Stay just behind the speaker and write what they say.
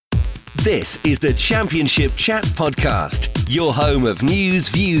This is the Championship Chat Podcast, your home of news,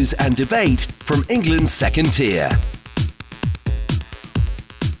 views and debate from England's second tier.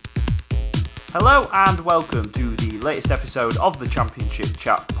 Hello and welcome to the latest episode of the Championship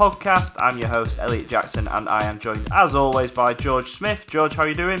Chat Podcast. I'm your host, Elliot Jackson, and I am joined as always by George Smith. George, how are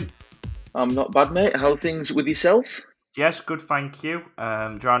you doing? I'm not bad, mate. How are things with yourself? Yes, good, thank you.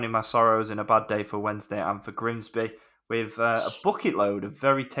 Drowning my sorrows in a bad day for Wednesday and for Grimsby, with a bucket load of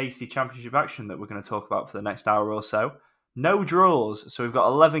very tasty Championship action that we're going to talk about for the next hour or so. No draws, so we've got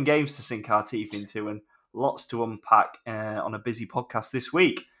 11 games to sink our teeth into and lots to unpack on a busy podcast this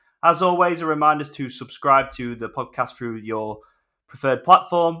week. As always, a reminder to subscribe to the podcast through your preferred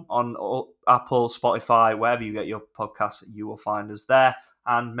platform on Apple, Spotify, wherever you get your podcasts, you will find us there.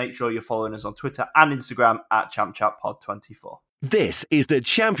 And make sure you're following us on Twitter and Instagram at ChampChatPod24. This is the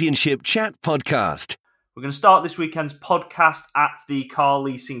Championship Chat Podcast. We're going to start this weekend's podcast at the Carl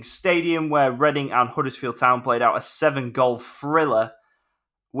Leasing Stadium, where Reading and Huddersfield Town played out a 7-goal thriller,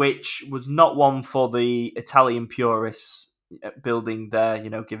 which was not one for the Italian purists building their,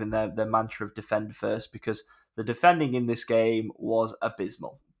 giving their mantra of defend first, because the defending in this game was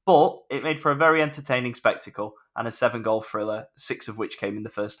abysmal. But it made for a very entertaining spectacle and a 7-goal thriller, 6 of which came in the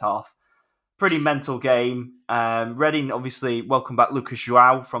first half. Pretty mental game. Reading, obviously, welcome back Lucas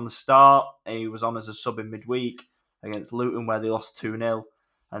João from the start. He was on as a sub in midweek against Luton, where they lost 2-0.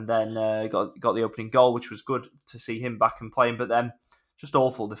 And then got the opening goal, which was good to see him back and playing. But then just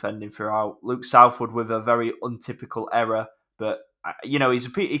awful defending throughout. Luke Southwood with a very untypical error. But, he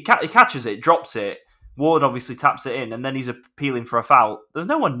catches it, drops it. Ward obviously taps it in, and then he's appealing for a foul. There's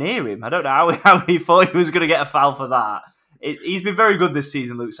no one near him. I don't know how he thought he was going to get a foul for that. He's been very good this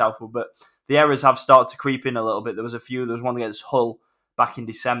season, Luke Southwood, but the errors have started to creep in a little bit. There was one against Hull back in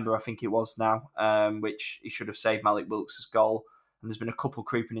December, I think it was now, which he should have saved Malik Wilkes' goal. And there's been a couple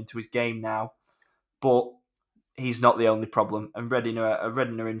creeping into his game now. But he's not the only problem. And Reading are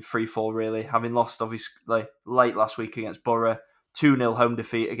in 3-4, really, having lost, obviously, late last week against Borough. 2-0 home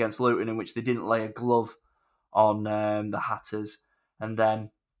defeat against Luton, in which they didn't lay a glove on the Hatters. And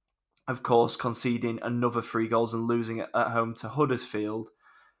then, of course, conceding another 3 goals and losing at home to Huddersfield.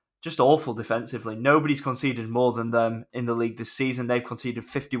 Just awful defensively. Nobody's conceded more than them in the league this season. They've conceded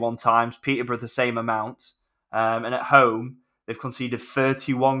 51 times. Peterborough the same amount. And at home, they've conceded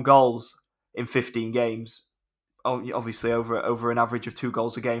 31 goals in 15 games. Obviously, over an average of 2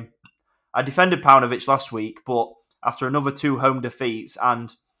 goals a game. I defended Paunovic last week, but after another 2 home defeats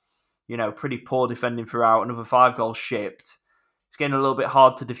and, pretty poor defending throughout, another 5 goals shipped, it's getting a little bit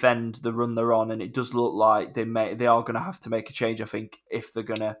hard to defend the run they're on, and it does look like they are going to have to make a change, I think, if they're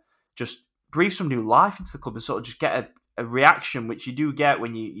going to just breathe some new life into the club and sort of just get a reaction, which you do get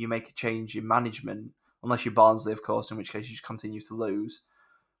when you make a change in management, unless you're Barnsley, of course, in which case you just continue to lose.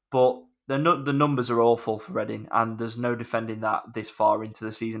 But the numbers are awful for Reading, and there's no defending that this far into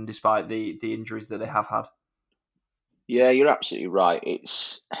the season, despite the injuries that they have had. Yeah, you're absolutely right.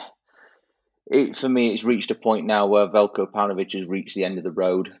 For me, it's reached a point now where Veljko Paunovic has reached the end of the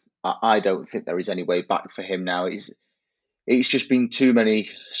road. I don't think there is any way back for him now. It's just been too many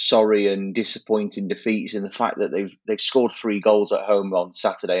sorry and disappointing defeats, and the fact that they've scored 3 goals at home on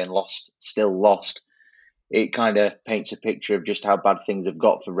Saturday and still lost. It kind of paints a picture of just how bad things have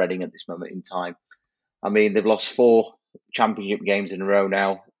got for Reading at this moment in time. I mean, they've lost 4 Championship games in a row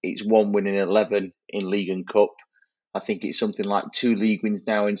now. It's 1 win in 11 in League and Cup. I think it's something like 2 league wins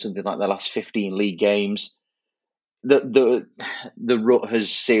now in something like the last 15 league games. The rut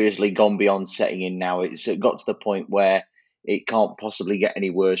has seriously gone beyond setting in now. It's got to the point where it can't possibly get any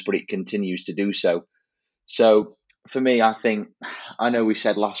worse, but it continues to do so. So for me, I know we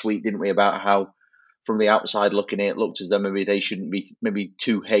said last week, didn't we, about how from the outside looking in, it looked as though maybe they shouldn't be maybe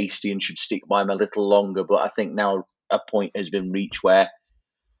too hasty and should stick by him a little longer. But I think now a point has been reached where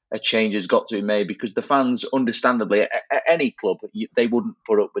a change has got to be made, because the fans, understandably, at any club, they wouldn't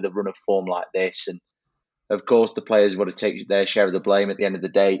put up with a run of form like this. And of course, the players would have taken their share of the blame at the end of the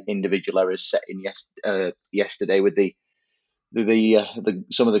day. Individual errors set in yesterday with the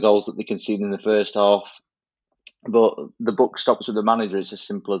some of the goals that they conceded in the first half. But the buck stops with the manager. It's as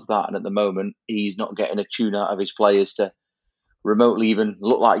simple as that. And at the moment, he's not getting a tune out of his players to remotely even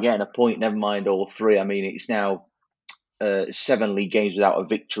look like getting a point, never mind all 3. I mean, it's now 7 league games without a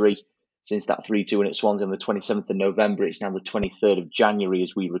victory since that 3-2 win at Swansea on the 27th of November. It's now the 23rd of January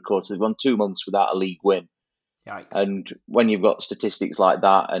as we record. So they've gone 2 months without a league win. Yikes. And when you've got statistics like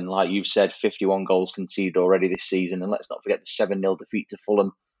that, and like you've said, 51 goals conceded already this season, and let's not forget the 7-0 defeat to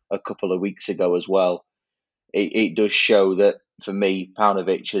Fulham a couple of weeks ago as well, it does show that, for me,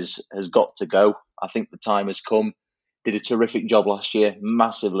 Paunovic has got to go. I think the time has come. did a terrific job last year,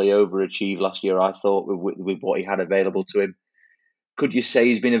 massively overachieved last year, I thought, with what he had available to him. Could you say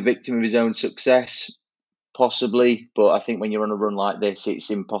he's been a victim of his own success? Possibly, but I think when you're on a run like this, it's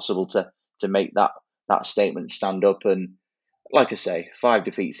impossible to make that statement stand up. And like I say, 5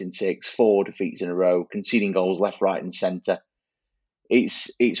 defeats in 6, 4 defeats in a row, conceding goals left, right, and centre.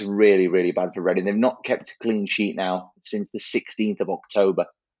 It's really, really bad for Reading. They've not kept a clean sheet now since the 16th of October.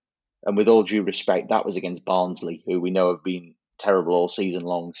 And with all due respect, that was against Barnsley, who we know have been terrible all season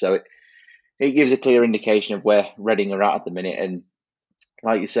long. So it gives a clear indication of where Reading are at the minute. And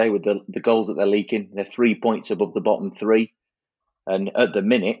like you say, with the goals that they're leaking, they're 3 points above the bottom 3. And at the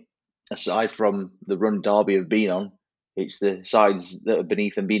minute, aside from the run Derby have been on, it's the sides that are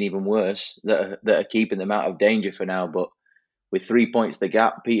beneath them being even worse that are keeping them out of danger for now. But with 3 points the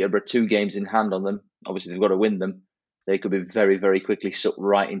gap, Peterborough 2 games in hand on them. Obviously, they've got to win them. They could be very, very quickly sucked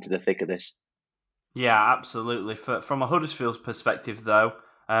right into the thick of this. Yeah, absolutely. From a Huddersfield perspective, though,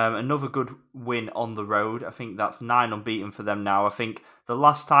 another good win on the road. I think that's 9 unbeaten for them now. I think the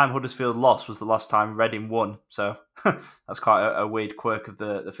last time Huddersfield lost was the last time Reading won. So that's quite a weird quirk of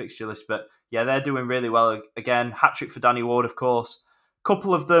the fixture list. But yeah, they're doing really well. Again, hat-trick for Danny Ward, of course.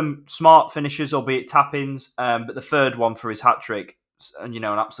 Couple of them smart finishes, albeit tap-ins. But the third one for his hat-trick, and an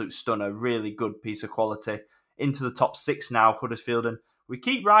absolute stunner. Really good piece of quality. Into the top 6 now, Huddersfield. And we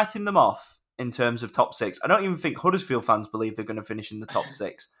keep writing them off in terms of top 6. I don't even think Huddersfield fans believe they're going to finish in the top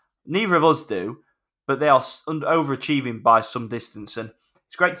 6. Neither of us do, but they are overachieving by some distance. And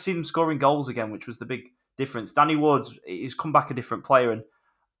it's great to see them scoring goals again, which was the big difference. Danny Ward has come back a different player. And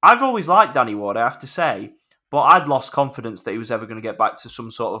I've always liked Danny Ward, I have to say, but I'd lost confidence that he was ever going to get back to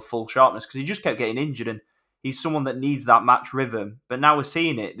some sort of full sharpness because he just kept getting injured. And he's someone that needs that match rhythm. But now we're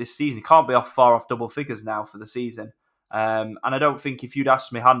seeing it this season. He can't be far off double figures now for the season. And I don't think if you'd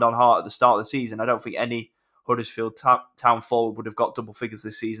asked me hand on heart at the start of the season, I don't think any Huddersfield town forward would have got double figures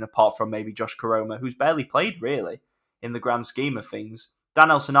this season, apart from maybe Josh Koroma, who's barely played really in the grand scheme of things.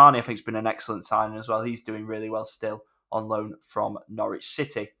 Dan El-Sanani, I think, has been an excellent signing as well. He's doing really well still on loan from Norwich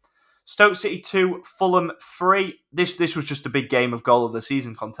City. Stoke City 2, Fulham 3. This was just a big game of goal of the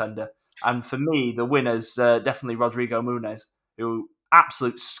season contender. And for me, the winner's definitely Rodrigo Muniz, who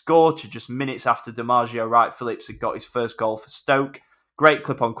absolute scorcher just minutes after DiMaggio Wright-Phillips had got his first goal for Stoke. Great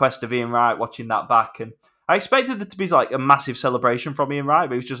clip on Quest of Ian Wright watching that back. And I expected it to be like a massive celebration from Ian Wright,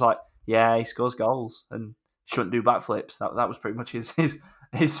 but he was just like, yeah, he scores goals and shouldn't do backflips. That was pretty much his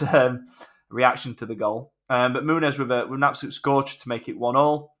reaction to the goal. But Muniz with an absolute scorcher to make it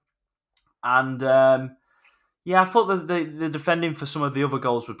 1-1. And I thought that the defending for some of the other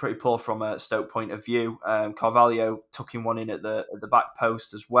goals were pretty poor from a Stoke point of view. Carvalho tucking one in at the back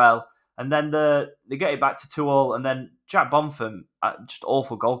post as well. And then they get it back to 2-2. And then Jack Bontham, just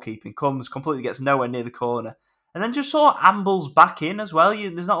awful goalkeeping, completely gets nowhere near the corner. And then just sort of ambles back in as well.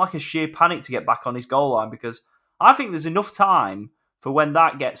 There's not like a sheer panic to get back on his goal line because I think there's enough time for when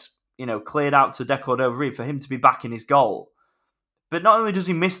that gets cleared out to De Cordova for him to be back in his goal. But not only does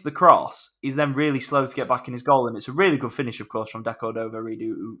he miss the cross, he's then really slow to get back in his goal. And it's a really good finish, of course, from De Cordova-Reid,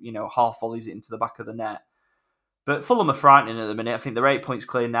 who half volleys it into the back of the net. But Fulham are frightening at the minute. I think they're 8 points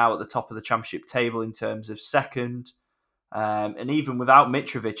clear now at the top of the Championship table in terms of second. And even without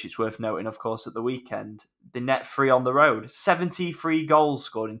Mitrovic, it's worth noting, of course, at the weekend, they net 3 on the road. 73 goals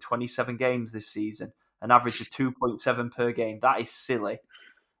scored in 27 games this season, an average of 2.7 per game. That is silly.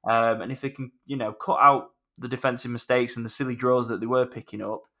 And if they can, cut out the defensive mistakes and the silly draws that they were picking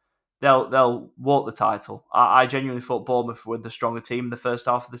up, they'll walk the title. I genuinely thought Bournemouth were the stronger team in the first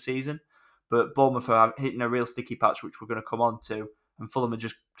half of the season, but Bournemouth are hitting a real sticky patch, which we're going to come on to, and Fulham are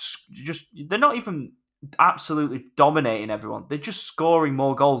just they're not even absolutely dominating everyone. They're just scoring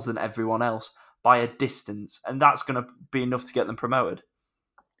more goals than everyone else by a distance, and that's going to be enough to get them promoted.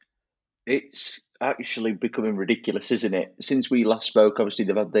 It's actually becoming ridiculous, isn't it? Since we last spoke, obviously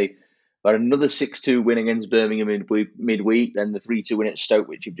they've had another 6-2 win against Birmingham midweek, then the 3-2 win at Stoke,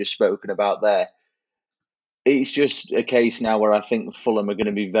 which you've just spoken about there. It's just a case now where I think Fulham are going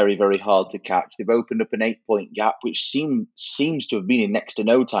to be very, very hard to catch. They've opened up an 8-point gap, which seems to have been in next to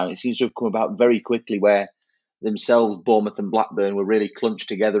no time. It seems to have come about very quickly where themselves, Bournemouth and Blackburn, were really clunched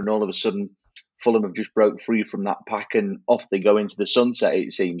together, and all of a sudden Fulham have just broke free from that pack and off they go into the sunset,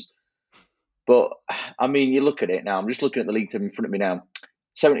 it seems. But, I mean, you look at it now. I'm just looking at the league table in front of me now.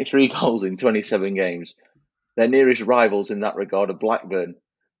 73 goals in 27 games. Their nearest rivals in that regard are Blackburn.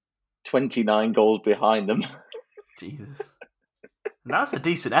 29 goals behind them. Jesus. That's a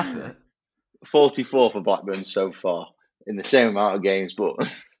decent effort. 44 for Blackburn so far in the same amount of games, but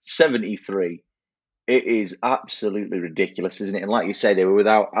 73. It is absolutely ridiculous, isn't it? And like you say, they were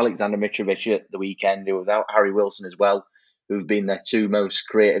without Alexander Mitrovic at the weekend. They were without Harry Wilson as well, who've been their two most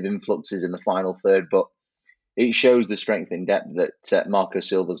creative influxes in the final third. But it shows the strength in depth that Marco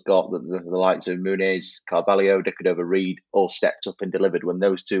Silva's got, that the likes of Muniz, Carvalho, De Cordova-Reid all stepped up and delivered when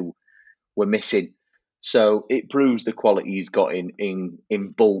those two were missing. So it proves the quality he's got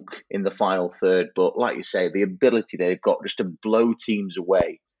in bulk in the final third. But like you say, the ability they've got just to blow teams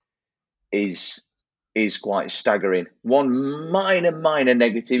away is quite staggering. One minor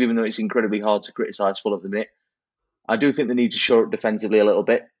negative, even though it's incredibly hard to criticise Full of the minute, I do think they need to shore up defensively a little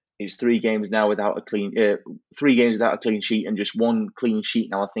bit. It's 3 games now without a clean 3 games without a clean sheet and just 1 clean sheet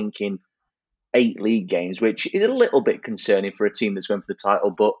now, I think, in 8 league games, which is a little bit concerning for a team that's going for the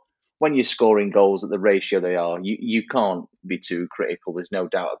title. But when you're scoring goals at the ratio they are, you can't be too critical. There's no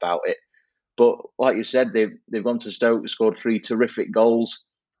doubt about it. But like you said, they've gone to Stoke, scored 3 terrific goals,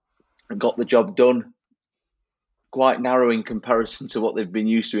 and got the job done. Quite narrow in comparison to what they've been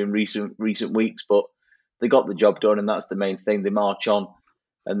used to in recent weeks, but they got the job done, and that's the main thing. They march on,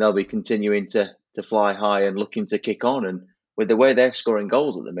 and they'll be continuing to fly high and looking to kick on. And with the way they're scoring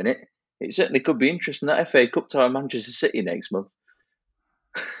goals at the minute, it certainly could be interesting. That FA Cup tie Manchester City next month.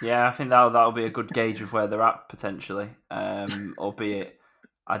 Yeah, I think that'll be a good gauge of where they're at potentially. Albeit,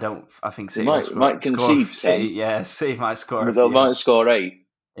 I think City might concede 10. City might score. They might score 8.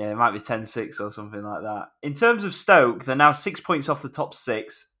 Yeah, it might be 10-6 or something like that. In terms of Stoke, they're now 6 points off the top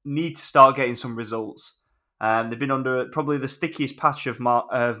 6. Need to start getting some results. They've been under probably the stickiest patch of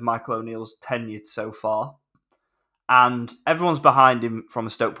Michael O'Neill's tenure so far. And everyone's behind him from a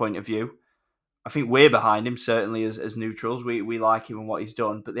Stoke point of view. I think we're behind him, certainly as neutrals. We like him and what he's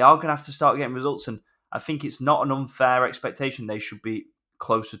done. But they are going to have to start getting results. And I think it's not an unfair expectation. They should be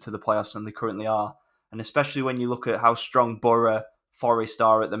closer to the playoffs than they currently are. And especially when you look at how strong Borough, Forest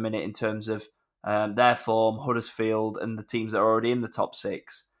are at the minute in terms of their form, Huddersfield, and the teams that are already in the top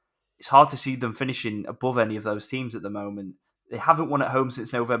 6. It's hard to see them finishing above any of those teams at the moment. They haven't won at home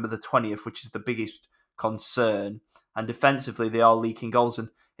since November the 20th, which is the biggest concern. And defensively, they are leaking goals. And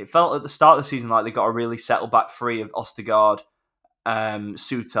it felt at the start of the season like they got a really settled back three of Ostergaard,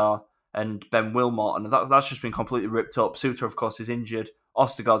 Souttar, and Ben Wilmot. And that's just been completely ripped up. Souttar, of course, is injured.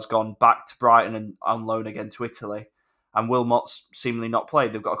 Ostergaard's gone back to Brighton and on loan again to Italy. And Wilmot's seemingly not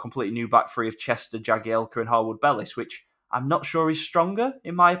played. They've got a completely new back three of Chester, Jagielka, and Harwood Bellis, which I'm not sure is stronger,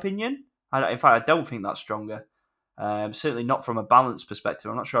 in my opinion. In fact, I don't think that's stronger. Certainly not from a balance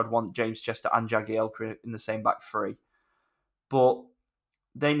perspective. I'm not sure I'd want James Chester and Jagielka in the same back three. But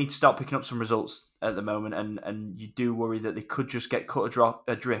they need to start picking up some results at the moment, and you do worry that they could just get cut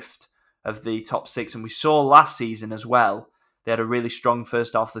adrift of the top 6. And we saw last season as well, they had a really strong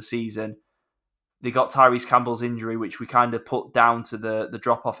first half of the season. They got Tyrese Campbell's injury, which we kind of put down to the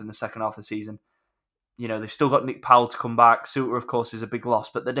drop-off in the second half of the season. You know, they've still got Nick Powell to come back. Souttar, of course, is a big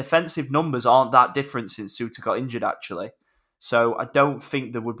loss. But the defensive numbers aren't that different since Souttar got injured, actually. So I don't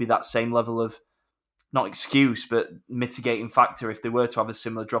think there would be that same level of, not excuse, but mitigating factor if they were to have a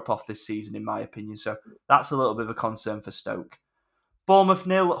similar drop-off this season, in my opinion. So that's a little bit of a concern for Stoke. Bournemouth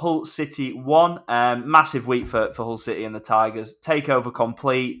 0, Hull City 1. Massive week for Hull City and the Tigers. Takeover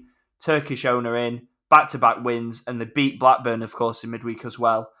complete. Turkish owner in, back-to-back wins, and they beat Blackburn, of course, in midweek as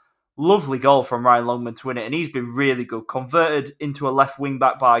well. Lovely goal from Ryan Longman to win it, and he's been really good. Converted into a left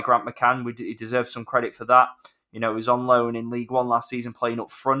wing-back by Grant McCann. He deserves some credit for that. You know, he was on loan in League One last season, playing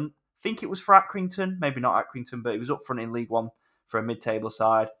up front. I think it was for Accrington, maybe not Accrington, but he was up front in League One for a mid-table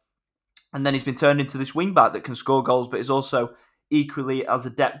side. And then he's been turned into this wing-back that can score goals, but is also equally as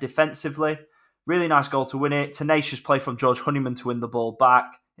adept defensively. Really nice goal to win it. Tenacious play from George Honeyman to win the ball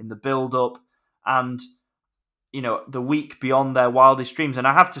back in the build-up, and you know, the week beyond their wildest dreams. And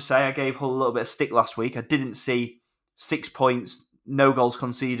I have to say, I gave Hull a little bit of stick last week. I didn't see 6 points, no goals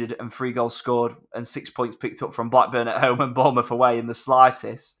conceded, and 3 goals scored, and 6 points picked up from Blackburn at home and Bournemouth away in the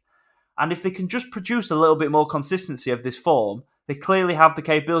slightest. And if they can just produce a little bit more consistency of this form, they clearly have the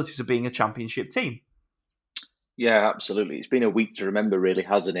capabilities of being a championship team. Yeah, absolutely. It's been a week to remember, really,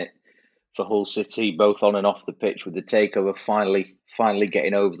 hasn't it? For Hull City, both on and off the pitch, with the takeover finally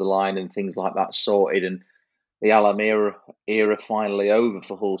getting over the line and things like that sorted, and the Alam era finally over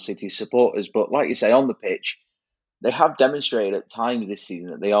for Hull City supporters. But like you say, on the pitch, they have demonstrated at times this season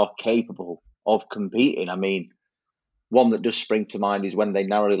that they are capable of competing. I mean, one that does spring to mind is when they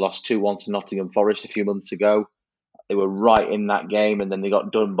narrowly lost 2-1 to Nottingham Forest a few months ago. They were right in that game, and then they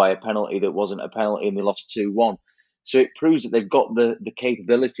got done by a penalty that wasn't a penalty, and they lost 2-1. So it proves that they've got the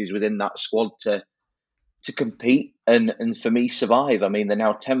capabilities within that squad to compete and for me, survive. I mean, they're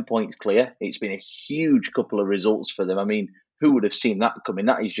now 10 points clear. It's been a huge couple of results for them. I mean, who would have seen that coming?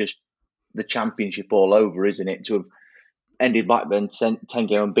 That is just the Championship all over, isn't it? To have ended Blackburn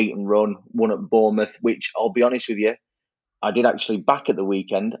 10-game unbeaten run, won at Bournemouth, which I'll be honest with you, I did actually back at the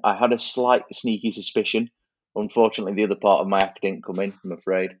weekend. I had a slight sneaky suspicion. Unfortunately, the other part of my act didn't come in, I'm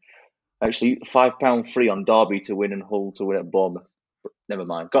afraid. Actually, £5 free on Derby to win and Hull to win at Bournemouth. Never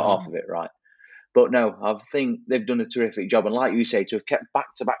mind, got half of it right. But no, I think they've done a terrific job. And like you say, to have kept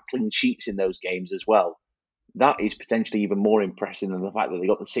back-to-back clean sheets in those games as well, that is potentially even more impressive than the fact that they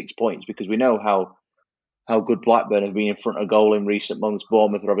got the 6 points, because we know how good Blackburn have been in front of goal in recent months.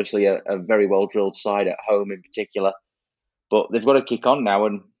 Bournemouth are obviously a very well-drilled side at home in particular. But they've got to kick on now,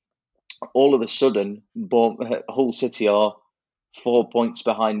 and all of a sudden, Hull City are 4 points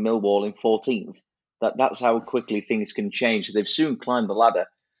behind Millwall in 14th. That's how quickly things can change. So they've soon climbed the ladder.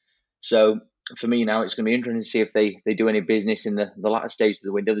 So for me now, it's going to be interesting to see if they do any business in the latter stage of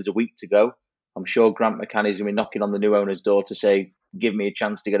the window. There's a week to go. I'm sure Grant McCann is going to be knocking on the new owner's door to say, give me a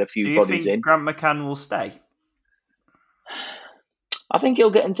chance to get a few bodies in. Do you think Grant McCann will stay? I think he'll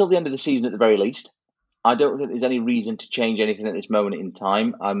get until the end of the season at the very least. I don't think there's any reason to change anything at this moment in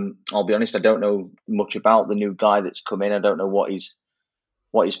time. I'll be honest, I don't know much about the new guy that's come in. I don't know what his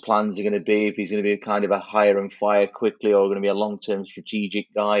plans are going to be, if he's going to be kind of a hire and fire quickly or going to be a long-term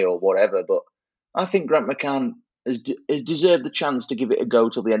strategic guy or whatever. But I think Grant McCann has deserved the chance to give it a go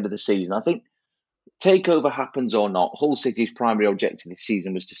till the end of the season. I think takeover happens or not, Hull City's primary objective this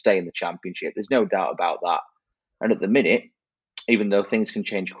season was to stay in the Championship. There's no doubt about that. And at the minute, even though things can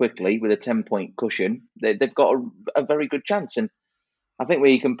change quickly, with a 10-point cushion, they've got a very good chance. And I think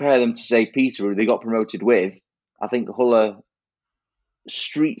when you compare them to, say, Peter, who they got promoted with, I think Hull are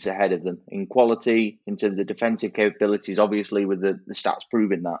streets ahead of them in quality, in terms of defensive capabilities, obviously with the stats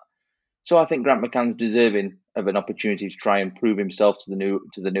proving that. So I think Grant McCann's deserving of an opportunity to try and prove himself to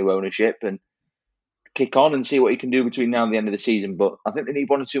the new ownership and kick on and see what he can do between now and the end of the season. But I think they need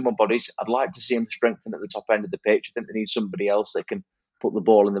 1 or 2 more bodies. I'd like to see him strengthen at the top end of the pitch. I think they need somebody else that can put the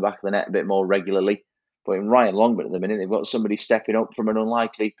ball in the back of the net a bit more regularly. But in Ryan Longman at the minute, they've got somebody stepping up from an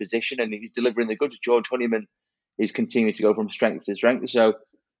unlikely position and he's delivering the goods. George Honeyman is continuing to go from strength to strength. So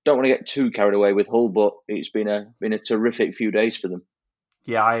don't want to get too carried away with Hull, but it's been a terrific few days for them.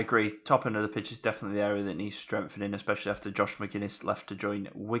 Yeah, I agree. Top end of the pitch is definitely the area that needs strengthening, especially after Josh McGuinness left to join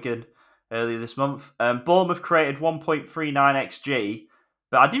Wigan earlier this month. Bournemouth created 1.39 XG,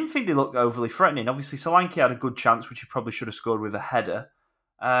 but I didn't think they looked overly threatening. Obviously, Solanke had a good chance, which he probably should have scored with a header.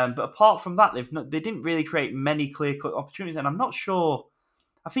 But apart from that, they didn't really create many clear-cut opportunities, and I'm not sure.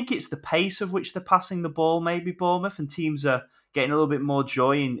 I think it's the pace of which they're passing the ball, maybe Bournemouth, and teams are getting a little bit more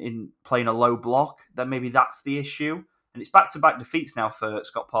joy in playing a low block. That maybe that's the issue. And it's back-to-back defeats now for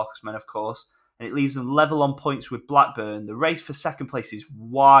Scott Parker's men, of course, and it leaves them level on points with Blackburn. The race for second place is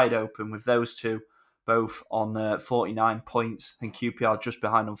wide open with those two both on 49 points and QPR just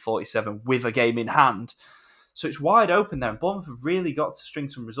behind on 47 with a game in hand. So it's wide open there, and Bournemouth have really got to string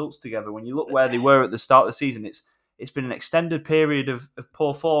some results together. When you look where they were at the start of the season, it's been an extended period of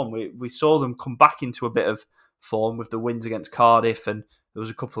poor form. We saw them come back into a bit of form with the wins against Cardiff, and there was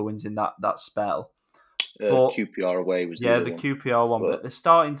a couple of wins in that spell. QPR away was the QPR one, but they're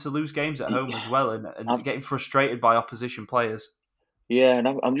starting to lose games at home as well and getting frustrated by opposition players. Yeah, and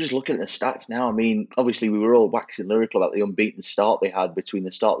I'm just looking at the stats now. I mean, obviously we were all waxing lyrical about the unbeaten start they had between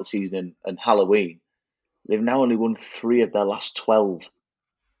the start of the season and Halloween. They've now only won 3 of their last 12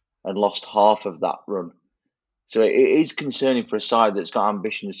 and lost half of that run. So it is concerning for a side that's got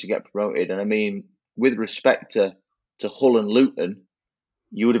ambitions to get promoted. And I mean, with respect to Hull and Luton,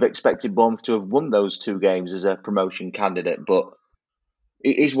 you would have expected Bournemouth to have won those 2 games as a promotion candidate, but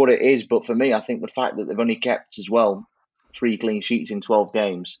it is what it is. But for me, I think the fact that they've only kept as well 3 clean sheets in 12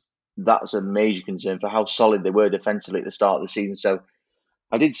 games, that's a major concern for how solid they were defensively at the start of the season. So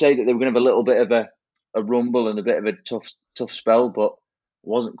I did say that they were going to have a little bit of a rumble and a bit of a tough spell, but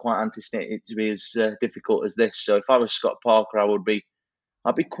wasn't quite anticipating it to be as difficult as this. So if I was Scott Parker, I'd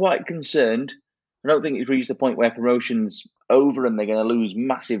be quite concerned. I don't think it's reached the point where promotion's over and they're going to lose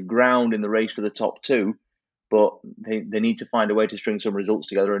massive ground in the race for the top 2, but they need to find a way to string some results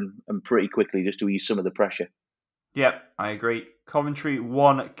together and pretty quickly just to ease some of the pressure. Yep, I agree. Coventry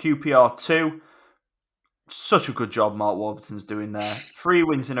 1, QPR 2. Such a good job Mark Warburton's doing there. 3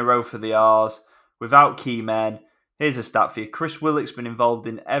 wins in a row for the R's without key men. Here's a stat for you. Chris Willock's been involved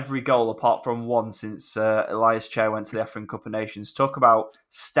in every goal apart from 1 since Elias Chair went to the African Cup of Nations. Talk about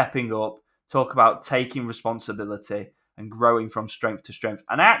stepping up. Talk about taking responsibility and growing from strength to strength.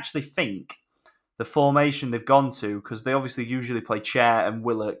 And I actually think the formation they've gone to, because they obviously usually play Chair and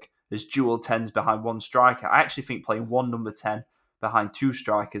Willock as dual 10s behind 1 striker. I actually think playing 1 number 10 behind 2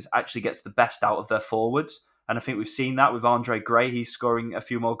 strikers actually gets the best out of their forwards. And I think we've seen that with Andre Gray. He's scoring a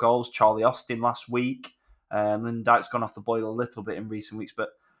few more goals. Charlie Austin last week. Lyndon Dykes gone off the boil a little bit in recent weeks. But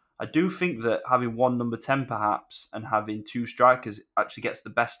I do think that having one number 10 perhaps and having two strikers actually gets the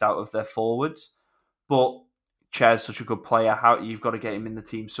best out of their forwards. But Chair's such a good player. You've got to get him in the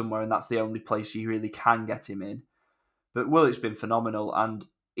team somewhere, and that's the only place you really can get him in. But Willock's been phenomenal, and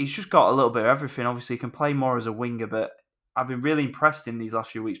he's just got a little bit of everything. Obviously, he can play more as a winger, but I've been really impressed in these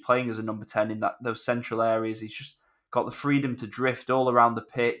last few weeks playing as a number 10 in those central areas. He's just got the freedom to drift all around the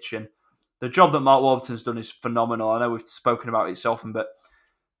pitch, and the job that Mark Warburton's done is phenomenal. I know we've spoken about it so often, but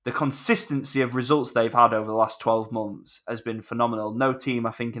the consistency of results they've had over the last 12 months has been phenomenal. No team,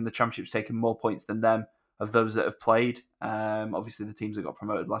 I think, in the Championship's taken more points than them of those that have played. Obviously, the teams that got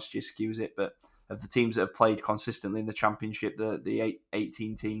promoted last year skews it, but of the teams that have played consistently in the Championship, the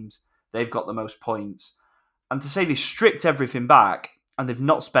 18 teams, they've got the most points. And to say they stripped everything back and they've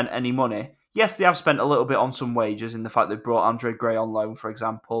not spent any money, yes, they have spent a little bit on some wages in the fact they've brought Andre Gray on loan, for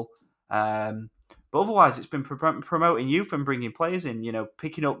example. But otherwise, it's been promoting youth and bringing players in,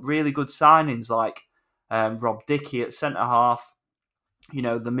 picking up really good signings like Rob Dickey at centre-half. The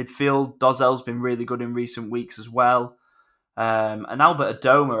midfield, Dozell's been really good in recent weeks as well. And Albert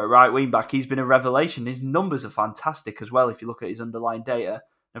Adoma at right wing back, he's been a revelation. His numbers are fantastic as well if you look at his underlying data.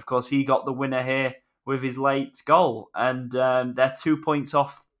 And of course, he got the winner here with his late goal. And they're 2 points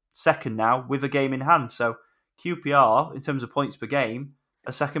off second now with a game in hand. So QPR, in terms of points per game,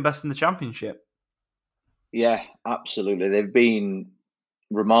 are second best in the Championship. Yeah, absolutely. They've been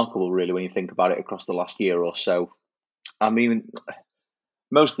remarkable, really, when you think about it across the last year or so. I mean,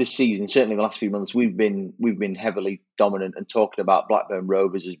 most of this season, certainly the last few months, we've been heavily dominant and talking about Blackburn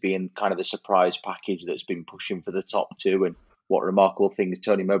Rovers as being kind of the surprise package that's been pushing for the top two and what remarkable things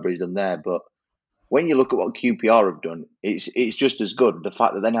Tony Mowbray's done there. But when you look at what QPR have done, it's just as good. The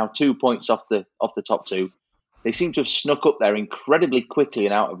fact that they're now 2 points off the top two, they seem to have snuck up there incredibly quickly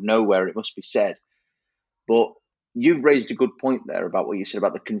and out of nowhere, it must be said. But you've raised a good point there about what you said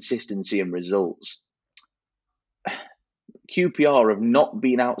about the consistency and results. QPR have not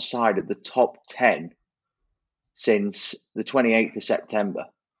been outside of the top 10 since the 28th of September.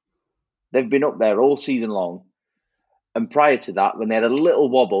 They've been up there all season long. And prior to that, when they had a little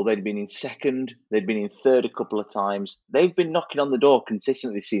wobble, they'd been in second, they'd been in third a couple of times. They've been knocking on the door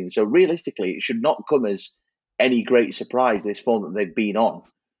consistently this season. So realistically, it should not come as any great surprise, this form that they've been on.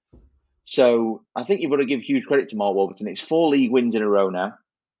 So I think you've got to give huge credit to Mark Warburton. It's 4 league wins in a row now.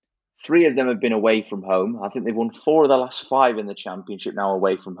 3 of them have been away from home. I think they've won 4 of the last 5 in the Championship now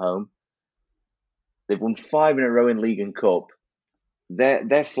away from home. They've won 5 in a row in League and Cup.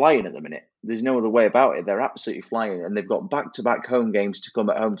 They're flying at the minute. There's no other way about it. They're absolutely flying. And they've got back-to-back home games to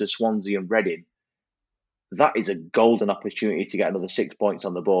come at home to Swansea and Reading. That is a golden opportunity to get another 6 points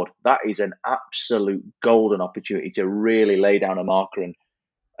on the board. That is an absolute golden opportunity to really lay down a marker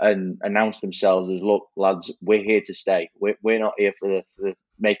and announce themselves as, look, lads, we're here to stay. We're not here for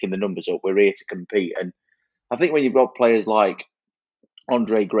making the numbers up. We're here to compete. And I think when you've got players like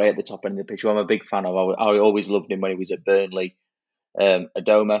Andre Gray at the top end of the pitch, who I'm a big fan of, I always loved him when he was at Burnley.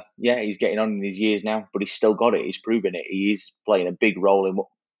 Adoma, yeah, he's getting on in his years now, but he's still got it. He's proven it. He is playing a big role in what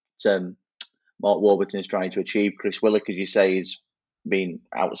Mark Warburton is trying to achieve. Chris Willock, as you say, has been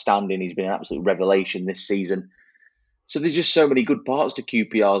outstanding. He's been an absolute revelation this season. So there's just so many good parts to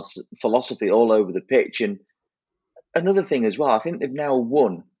QPR's philosophy all over the pitch. And another thing as well, I think they've now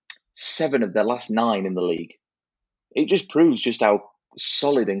won 7 of their last 9 in the league. It just proves just how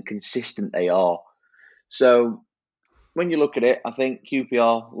solid and consistent they are. So when you look at it, I think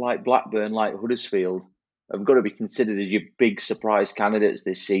QPR, like Blackburn, like Huddersfield, have got to be considered as your big surprise candidates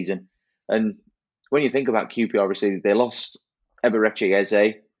this season. And when you think about QPR, obviously, they lost Eberechi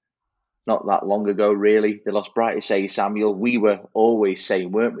Eze not that long ago, really. They lost Bright Samuel. We were always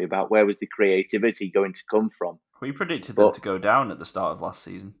saying, weren't we, about where was the creativity going to come from? We predicted them to go down at the start of last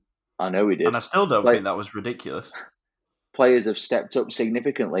season. I know we did. And I still don't think that was ridiculous. Players have stepped up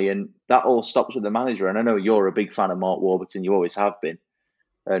significantly, and that all stops with the manager. And I know you're a big fan of Mark Warburton. You always have been.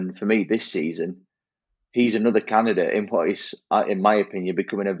 And for me, this season, he's another candidate in what is, in my opinion,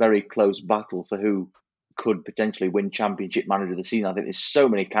 becoming a very close battle for who could potentially win Championship Manager of the season. I think there's so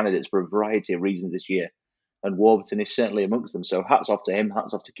many candidates for a variety of reasons this year, and Warburton is certainly amongst them. So hats off to him,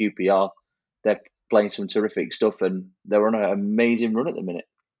 hats off to QPR. They're playing some terrific stuff, and they're on an amazing run at the minute.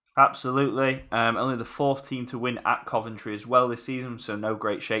 Absolutely. Only the 4th team to win at Coventry as well this season, so no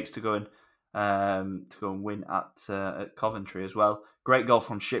great shakes to go and win at Coventry as well. Great goal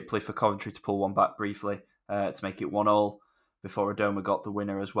from Shipley for Coventry to pull one back briefly to make it 1-1 before Adoma got the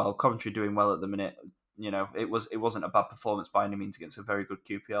winner as well. Coventry doing well at the minute. It wasn't a bad performance by any means against a very good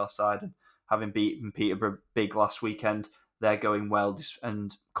QPR side. And having beaten Peterborough big last weekend. They're going well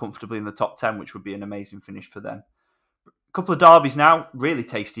and comfortably in the top 10, which would be an amazing finish for them. A couple of derbies now, really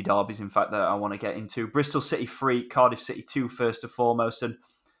tasty derbies, in fact, that I want to get into. Bristol City 3, Cardiff City 2, first and foremost. And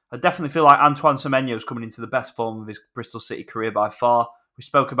I definitely feel like Antoine Semenyo is coming into the best form of his Bristol City career by far. We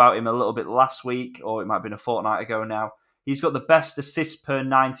spoke about him a little bit last week, or it might have been a fortnight ago now. He's got the best assists per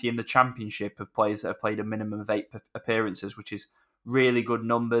 90 in the Championship of players that have played a minimum of 8 appearances, which is really good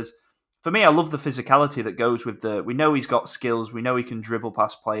numbers. For me, I love the physicality that goes with we know he's got skills, we know he can dribble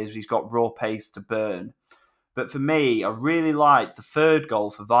past players, he's got raw pace to burn. But for me, I really like the third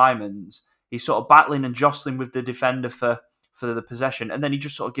goal for Vymans. He's sort of battling and jostling with the defender for the possession, and then he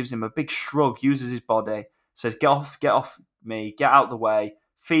just sort of gives him a big shrug, uses his body, says, get off me, get out the way,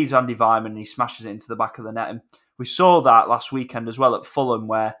 feeds Andy Vyman, and he smashes it into the back of the net. And we saw that last weekend as well at Fulham,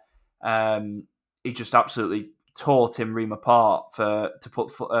 where he just absolutely tore Tim Ream apart to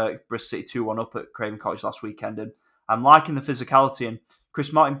put Bristol City 2-1 up at Craven Cottage last weekend. And I'm liking the physicality, and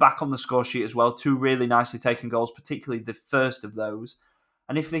Chris Martin back on the score sheet as well. 2 really nicely taken goals, particularly the first of those.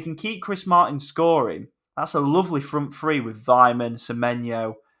 And if they can keep Chris Martin scoring, that's a lovely front three with Vyman,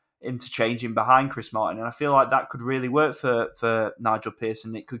 Semenyo interchanging behind Chris Martin. And I feel like that could really work for Nigel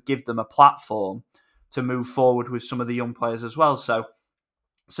Pearson. It could give them a platform to move forward with some of the young players as well. So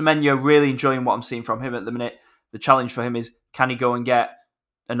Semenyo, really enjoying what I'm seeing from him at the minute. The challenge for him is, can he go and get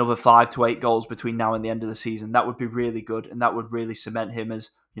another 5 to 8 goals between now and the end of the season? That would be really good, and that would really cement him as,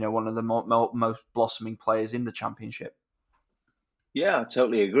 one of the most blossoming players in the Championship. Yeah, I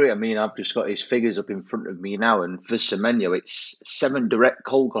totally agree. I mean, I've just got his figures up in front of me now, and for Semenyo, it's 7 direct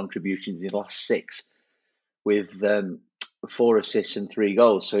goal contributions in the last 6, with 4 assists and 3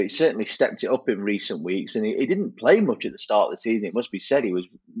 goals. So he's certainly stepped it up in recent weeks, and he didn't play much at the start of the season. It must be said, he was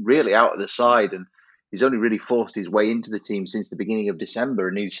really out of the side, and he's only really forced his way into the team since the beginning of December,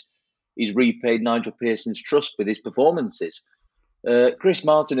 and he's repaid Nigel Pearson's trust with his performances. Chris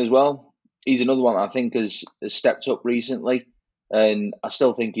Martin as well, he's another one that I think has stepped up recently. And I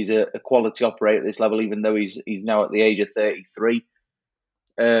still think he's a quality operator at this level, even though he's now at the age of 33.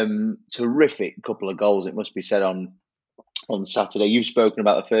 Terrific couple of goals, it must be said, on Saturday. You've spoken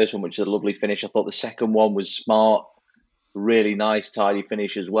about the first one, which is a lovely finish. I thought the second one was smart, really nice, tidy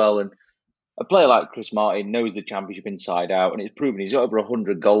finish as well. And a player like Chris Martin knows the Championship inside out, and it's proven he's got over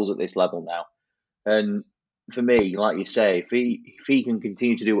 100 goals at this level now. And for me, like you say, if he can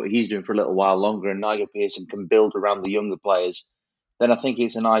continue to do what he's doing for a little while longer, and Nigel Pearson can build around the younger players, then I think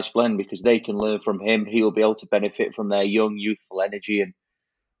it's a nice blend, because they can learn from him. He'll be able to benefit from their young, youthful energy and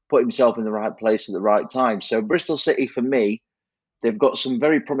put himself in the right place at the right time. So Bristol City, for me, they've got some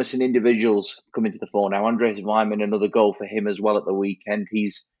very promising individuals coming to the fore now. Andreas Vyman, another goal for him as well at the weekend.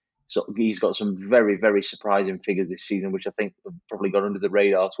 He's got some very, very surprising figures this season, which I think have probably gone under the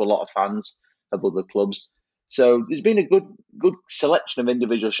radar to a lot of fans of other clubs. So there's been a good selection of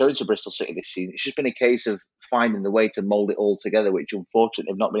individuals showing to Bristol City this season. It's just been a case of finding the way to mould it all together, which unfortunately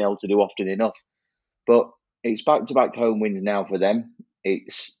they've not been able to do often enough. But it's back-to-back home wins now for them.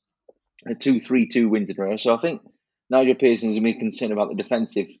 It's a 2-3-2 wins in a row. So I think Nigel Pearson is going to be concerned about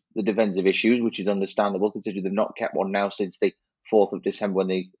the defensive issues, which is understandable, considering they've not kept one now since the 4th of December when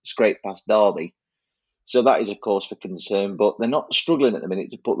they scraped past Derby. So that is a cause for concern, but they're not struggling at the minute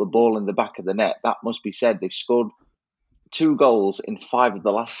to put the ball in the back of the net. That must be said. They've scored 2 goals in 5 of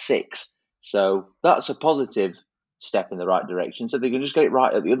the last 6. So that's a positive step in the right direction. So they can just get it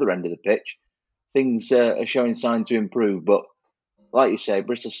right at the other end of the pitch. Things are showing signs to improve. But like you say,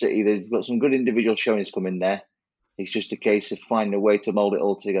 Bristol City, they've got some good individual showings coming there. It's just a case of finding a way to mould it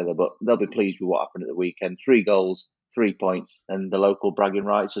all together. But they'll be pleased with what happened at the weekend. 3 goals, 3 points, and the local bragging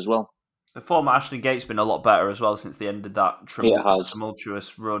rights as well. The form at Ashton Gate's been a lot better as well since they ended that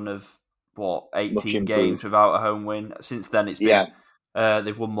tumultuous run of 18 games without a home win. Since then, it's been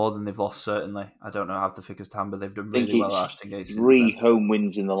they've won more than they've lost. Certainly, I don't know how the figures stand, but they've done really well at Ashton Gate. 3 home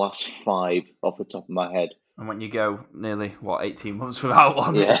wins in the last 5 off the top of my head. And when you go nearly 18 months without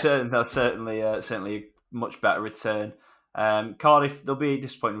one, that's certainly a much better return. Cardiff, they'll be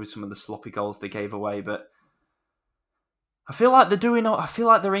disappointed with some of the sloppy goals they gave away, but I feel like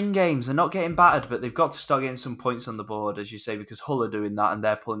they're in games. They're not getting battered, but they've got to start getting some points on the board, as you say, because Hull are doing that and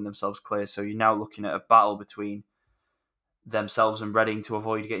they're pulling themselves clear. So you're now looking at a battle between themselves and Reading to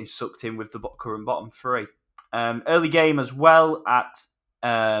avoid getting sucked in with the current bottom 3. Early game as well at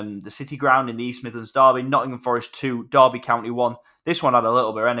the City Ground in the East Midlands Derby. Nottingham Forest 2, Derby County 1. This one had a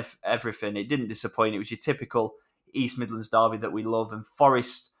little bit of everything. It didn't disappoint. It was your typical East Midlands Derby that we love. And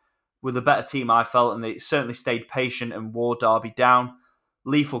Forest were the better team, I felt, and they certainly stayed patient and wore Derby down.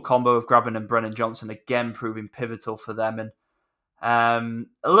 Lethal combo of Grabban and Brennan Johnson again proving pivotal for them. And A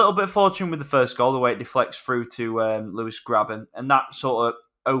little bit of fortune with the first goal, the way it deflects through to Lewis Grabban, and that sort of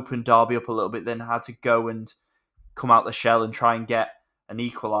opened Derby up a little bit. Then had to go and come out the shell and try and get an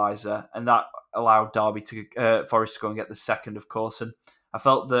equaliser, and that allowed Derby to Forest to go and get the second, of course. And I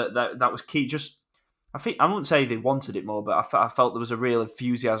felt that was key. I wouldn't say they wanted it more, but I felt there was a real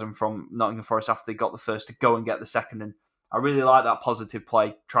enthusiasm from Nottingham Forest after they got the first to go and get the second. And I really like that positive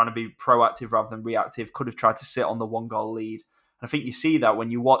play, trying to be proactive rather than reactive. Could have tried to sit on the 1-goal lead. And I think you see that when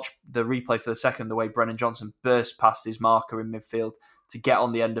you watch the replay for the second, the way Brennan Johnson burst past his marker in midfield to get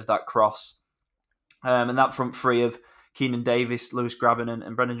on the end of that cross. And that front three of Keenan Davis, Lewis Grabban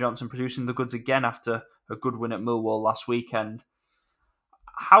and Brennan Johnson producing the goods again after a good win at Millwall last weekend.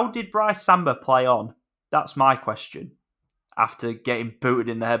 How did Bryce Samba play on? That's my question. After getting booted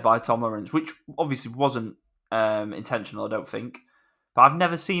in the head by Tom Lawrence, which obviously wasn't intentional, I don't think. But I've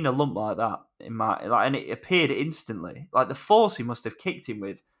never seen a lump like that and it appeared instantly. Like the force he must have kicked him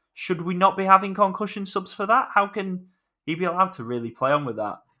with. Should we not be having concussion subs for that? How can he be allowed to really play on with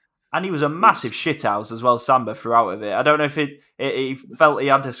that? And he was a massive shithouse as well, Samba, throughout of it. I don't know if he felt he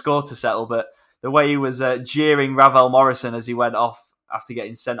had a score to settle, but the way he was jeering Ravel Morrison as he went off after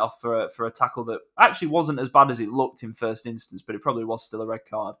getting sent off for a tackle that actually wasn't as bad as it looked in first instance, but it probably was still a red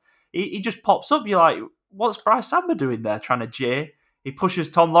card. He just pops up. You're like, what's Bryce Samba doing there trying to jeer? He pushes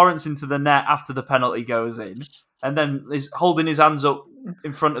Tom Lawrence into the net after the penalty goes in, and then is holding his hands up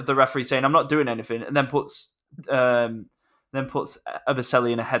in front of the referee saying, I'm not doing anything, and then puts Abaselli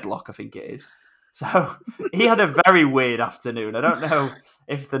in a headlock, I think it is. So he had a very weird afternoon. I don't know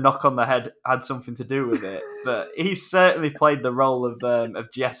if the knock on the head had something to do with it, but he certainly played the role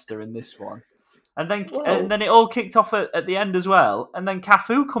of jester in this one. And then it all kicked off at the end as well. And then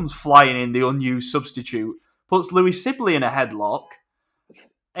Cafu comes flying in, the unused substitute, puts Louis Sibley in a headlock.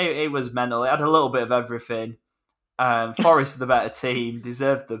 It was mental. It had a little bit of everything. Forest, the better team,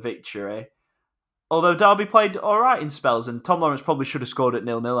 deserved the victory. Although Derby played all right in spells, and Tom Lawrence probably should have scored at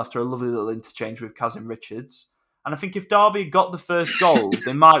 0-0 after a lovely little interchange with Kazim Richards. And I think if Derby got the first goal,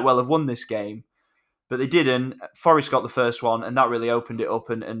 they might well have won this game. But they didn't. Forest got the first one, and that really opened it up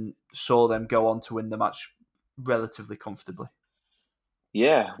and saw them go on to win the match relatively comfortably.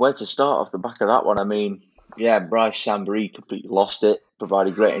 Yeah, where to start off the back of that one? I mean, yeah, Bryce Samba completely lost it,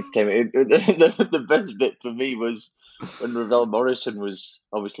 provided great entertainment. The best bit for me was when Ravel Morrison was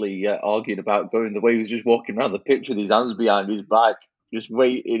obviously arguing about going the way he was just walking around the pitch with his hands behind his back, just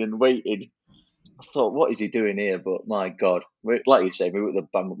waiting and waiting. I thought, what is he doing here? But my God, like you say, maybe with the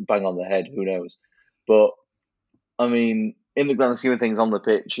bang on the head, who knows? But I mean, in the grand scheme of things on the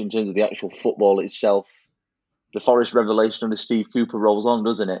pitch, in terms of the actual football itself, the Forest revelation under Steve Cooper rolls on,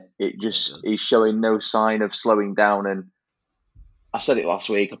 doesn't it? It just is showing no sign of slowing down. And I said it last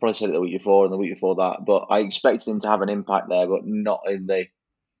week, I probably said it the week before and the week before that, but I expected him to have an impact there, but not in the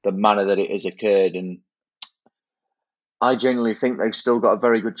manner that it has occurred. And I genuinely think they've still got a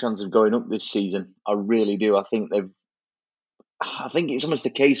very good chance of going up this season. I really do. I think it's almost the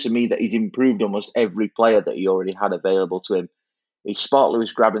case for me that he's improved almost every player that he already had available to him. He sparked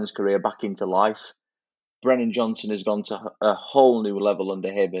Lewis Grabban's career back into life. Brennan Johnson has gone to a whole new level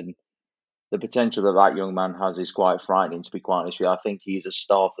under him, and the potential that young man has is quite frightening, to be quite honest with you. I think he's a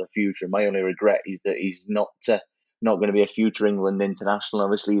star for the future. My only regret is that he's not going to be a future England international.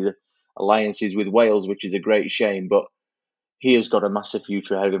 Obviously, the alliance is with Wales, which is a great shame, but he has got a massive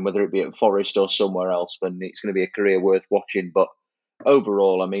future ahead of him, whether it be at Forest or somewhere else, but it's going to be a career worth watching. But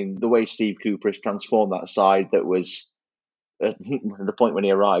overall, I mean, the way Steve Cooper has transformed that side that was, at the point when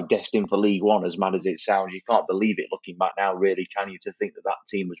he arrived, destined for League One, as mad as it sounds, you can't believe it looking back now, really, can you, to think that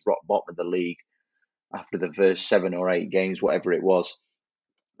team was rock bottom of the league after the first 7 or 8 games, whatever it was.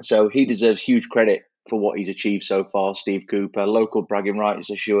 So he deserves huge credit for what he's achieved so far, Steve Cooper. Local bragging rights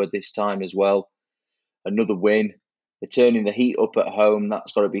assured this time as well. Another win. They're turning the heat up at home,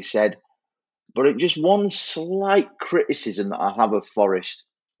 that's got to be said. But just one slight criticism that I have of Forest,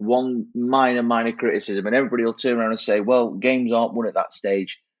 one minor criticism, and everybody will turn around and say, well, games aren't won at that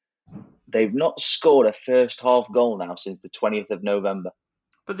stage. They've not scored a first half goal now since the 20th of November.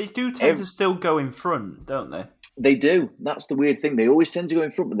 But they do tend to still go in front, don't they? They do. That's the weird thing. They always tend to go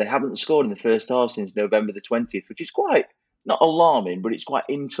in front, but they haven't scored in the first half since November the 20th, which is quite, not alarming, but it's quite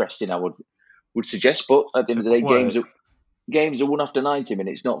interesting, I would suggest. But at the end of the day, games are won after 90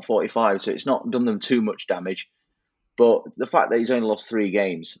 minutes, not 45, so it's not done them too much damage. But the fact that he's only lost 3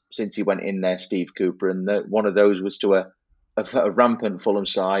 games since he went in there, Steve Cooper, and one of those was to a rampant Fulham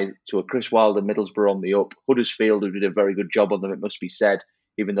side, to a Chris Wilder Middlesbrough on the up, Huddersfield, who did a very good job on them, it must be said,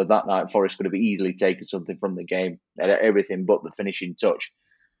 even though that night Forest could have easily taken something from the game, everything but the finishing touch.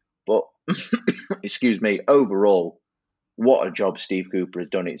 But, excuse me, overall, what a job Steve Cooper has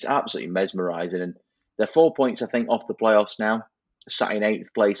done. It's absolutely mesmerising. And they're 4 points, I think, off the playoffs now, sat in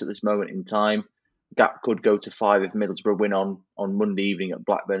 8th place at this moment in time. Gap could go to 5 if Middlesbrough win on Monday evening at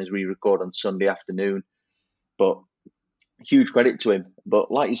Blackburn as we record on Sunday afternoon. But huge credit to him.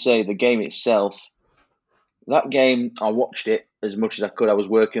 But like you say, the game itself, that game, I watched it as much as I could. I was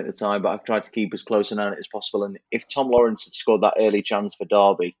working at the time, but I've tried to keep as close an eye on it as possible. And if Tom Lawrence had scored that early chance for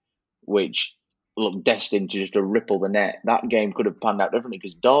Derby, which looked destined to just to ripple the net, that game could have panned out differently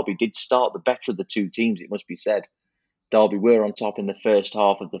because Derby did start the better of the two teams, it must be said. Derby were on top in the first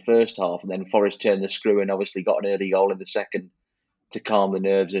half of the first half, and then Forest turned the screw and obviously got an early goal in the second to calm the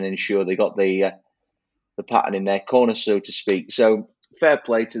nerves and ensure they got the pattern in their corner, so to speak. So fair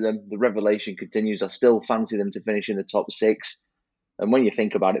play to them. The revelation continues. I still fancy them to finish in the top 6. And when you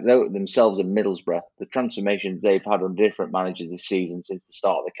think about it, though, themselves and Middlesbrough, the transformations they've had on different managers this season since the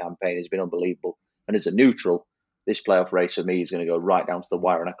start of the campaign has been unbelievable. And as a neutral, this playoff race for me is going to go right down to the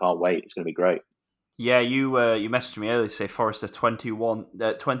wire, and I can't wait. It's going to be great. Yeah, you messaged me earlier to say Forest are 20 to 1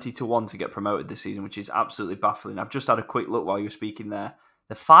 to get promoted this season, which is absolutely baffling. I've just had a quick look while you were speaking there.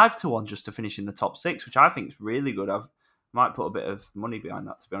 They're 5 to 1 just to finish in the top 6, which I think is really good. I might put a bit of money behind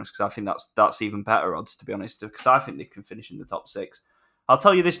that, to be honest, because I think that's even better odds, to be honest, because I think they can finish in the top 6. I'll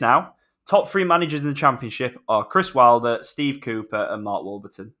tell you this now. Top 3 managers in the Championship are Chris Wilder, Steve Cooper and Mark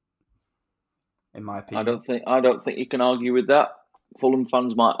Warburton, in my opinion. I don't think you can argue with that. Fulham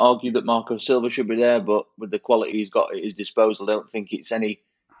fans might argue that Marco Silva should be there, but with the quality he's got at his disposal, I don't think it's any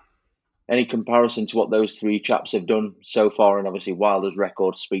comparison to what those 3 chaps have done so far. And obviously Wilder's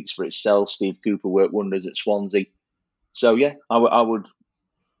record speaks for itself. Steve Cooper worked wonders at Swansea. So yeah, I would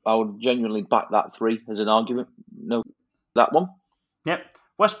genuinely back that 3 as an argument. No, that one. Yep.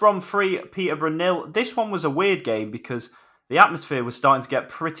 West Brom 3, Peterborough 0. This one was a weird game because the atmosphere was starting to get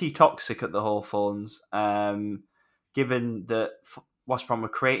pretty toxic at the Hawthorns, given that West Brom were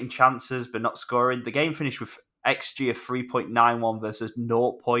creating chances but not scoring. The game finished with XG of 3.91 versus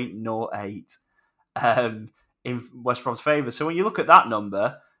 0.08 in West Brom's favour. So when you look at that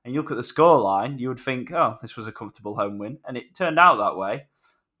number and you look at the scoreline, you would think, oh, this was a comfortable home win. And it turned out that way.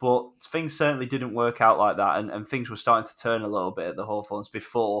 But things certainly didn't work out like that, and things were starting to turn a little bit at the Hawthorns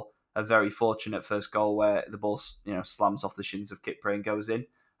before a very fortunate first goal where the ball slams off the shins of Kipre and goes in.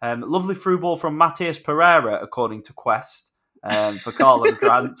 Lovely through ball from Matias Pereira, according to Quest, for Karlan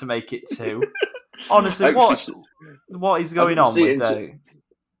Grant to make it 2. Honestly, what is going on with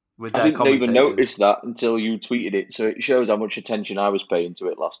their commentators? I didn't even notice that until you tweeted it, so it shows how much attention I was paying to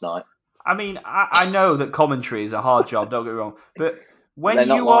it last night. I mean, I know that commentary is a hard job, don't get me wrong, but when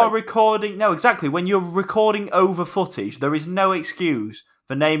you are recording... No, exactly. When you're recording over footage, there is no excuse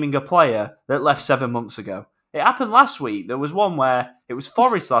for naming a player that left 7 months ago. It happened last week. There was one where it was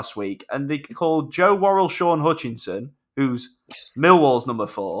Forest last week, and they called Joe Worrell Sean Hutchinson, who's Millwall's number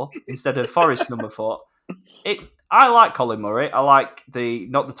 4, instead of Forest number 4. I like Colin Murray. I like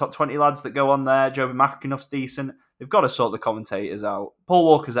not the top 20 lads that go on there. Joby McAnuff's decent. They've got to sort the commentators out. Paul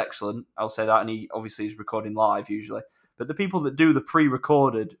Walker's excellent. I'll say that, and he obviously is recording live usually. But the people that do the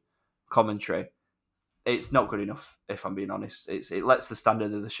pre-recorded commentary, it's not good enough, if I'm being honest. It lets the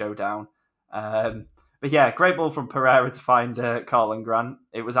standard of the show down. But yeah, great ball from Pereira to find Karlan Grant.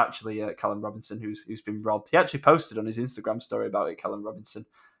 It was actually Callum Robinson who's been robbed. He actually posted on his Instagram story about it, Callum Robinson,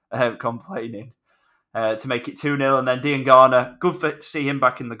 complaining to make it 2-0. And then Dean Garner, good to see him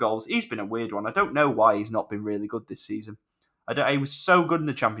back in the goals. He's been a weird one. I don't know why he's not been really good this season. He was so good in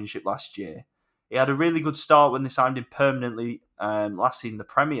the Championship last year. He had a really good start when they signed him permanently last season in the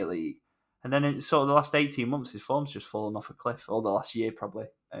Premier League. And then in sort of the last 18 months, his form's just fallen off a cliff. Or the last year, probably,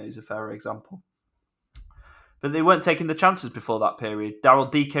 is a fairer example. But they weren't taking the chances before that period. Daryl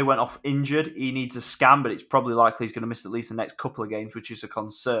Dike went off injured. He needs a scan, but it's probably likely he's going to miss at least the next couple of games, which is a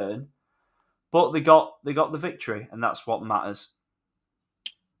concern. But they got the victory, and that's what matters.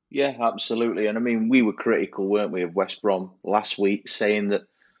 Yeah, absolutely. And I mean, we were critical, weren't we, of West Brom last week, saying that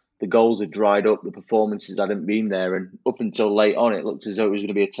the goals had dried up, the performances hadn't been there, and up until late on, it looked as though it was going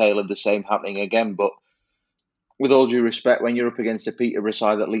to be a tale of the same happening again. But with all due respect, when you're up against a Peterborough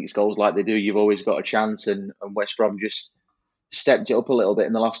side that leaks goals like they do, you've always got a chance, and West Brom just stepped it up a little bit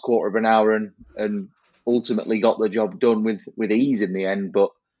in the last quarter of an hour and ultimately got the job done with ease in the end.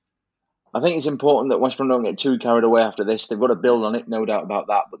 But I think it's important that West Brom don't get too carried away after this. They've got to build on it, no doubt about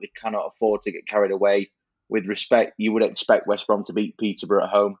that, but they cannot afford to get carried away. With respect, you would expect West Brom to beat Peterborough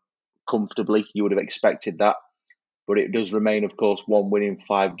at home comfortably. You would have expected that. But it does remain, of course, 1 win in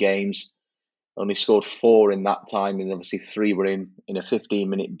 5 games. Only scored 4 in that time, and obviously 3 were in a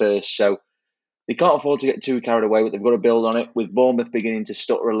 15-minute burst. So they can't afford to get too carried away, but they've got to build on it. With Bournemouth beginning to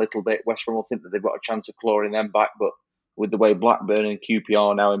stutter a little bit, West Brom will think that they've got a chance of clawing them back, but with the way Blackburn and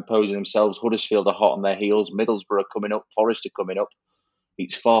QPR are now imposing themselves, Huddersfield are hot on their heels, Middlesbrough are coming up, Forest are coming up.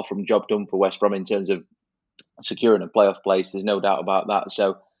 It's far from job done for West Brom in terms of securing a playoff place. There's no doubt about that.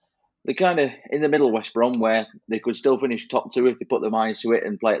 So they're kind of in the middle, West Brom, where they could still finish top two if they put their minds to it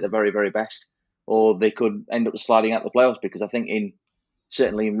and play at the very, very best, or they could end up sliding out the playoffs, because I think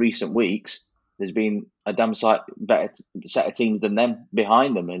certainly in recent weeks, there's been a damn sight better set of teams than them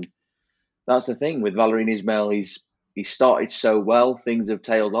behind them. And that's the thing with Valérien Ismaël. He started so well, things have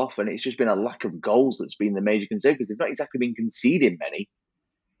tailed off, and it's just been a lack of goals that's been the major concern, because they've not exactly been conceding many.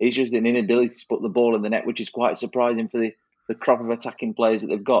 It's just an inability to put the ball in the net, which is quite surprising for the crop of attacking players that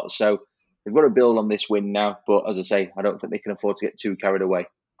they've got. So they've got to build on this win now. But as I say, I don't think they can afford to get too carried away.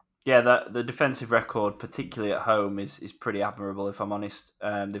 Yeah, the defensive record, particularly at home, is pretty admirable, if I'm honest.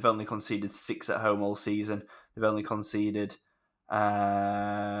 They've only conceded 6 at home all season. They've only conceded...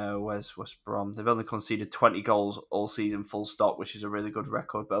 where's West Brom? They've only conceded 20 goals all season, full stop, which is a really good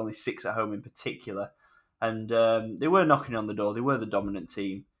record, but only 6 at home in particular. And they were knocking on the door. They were the dominant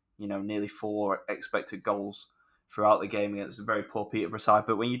team. Nearly 4 expected goals throughout the game against a very poor Peterborough side.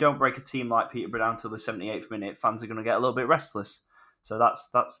 But when you don't break a team like Peterborough down till the 78th minute, fans are going to get a little bit restless. So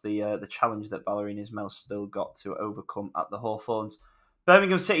that's the challenge that Valérien Ismaël's still got to overcome at the Hawthorns.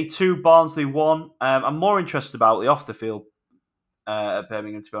 Birmingham City 2, Barnsley 1. I'm more interested about the off the field at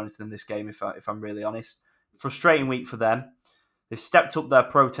Birmingham, to be honest, than this game, if I'm really honest. Frustrating week for them. They've stepped up their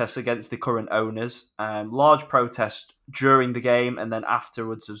protests against the current owners. Large protest during the game and then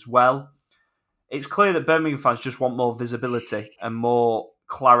afterwards as well. It's clear that Birmingham fans just want more visibility and more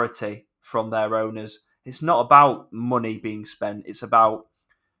clarity from their owners. It's not about money being spent. It's about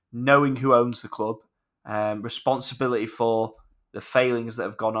knowing who owns the club, responsibility for the failings that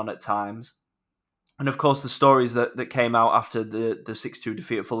have gone on at times. And of course, the stories that came out after the 6-2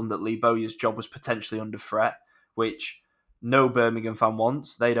 defeat at Fulham, that Lee Bowyer's job was potentially under threat, which no Birmingham fan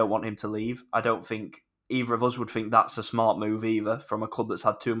wants. They don't want him to leave. I don't think either of us would think that's a smart move either, from a club that's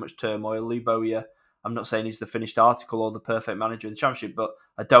had too much turmoil. Lee Bowyer, I'm not saying he's the finished article or the perfect manager of the Championship, but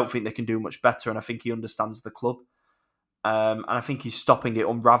I don't think they can do much better, and I think he understands the club. And I think he's stopping it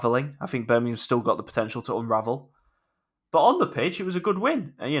unravelling. I think Birmingham's still got the potential to unravel. But on the pitch, it was a good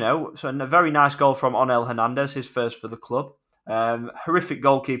win. So a very nice goal from Onel Hernandez, his first for the club. Horrific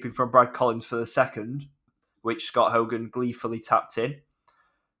goalkeeping from Brad Collins for the second, which Scott Hogan gleefully tapped in.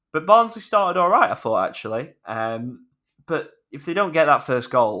 But Barnsley started all right, I thought, actually. But if they don't get that first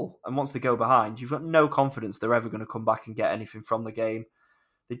goal, and once they go behind, you've got no confidence they're ever going to come back and get anything from the game.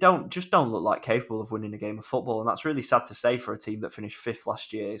 They don't look like capable of winning a game of football, and that's really sad to say for a team that finished 5th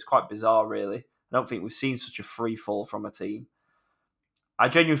last year. It's quite bizarre, really. I don't think we've seen such a free fall from a team. I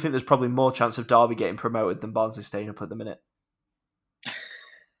genuinely think there's probably more chance of Derby getting promoted than Barnsley staying up at the minute.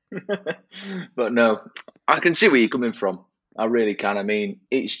 But no, I can see where you're coming from. I really can. I mean,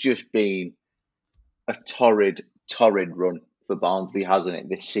 it's just been a torrid run for Barnsley, hasn't it,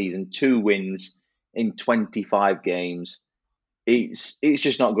 this season? 2 wins in 25 games. It's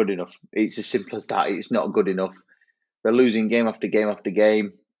just not good enough. It's as simple as that. It's not good enough. They're losing game after game after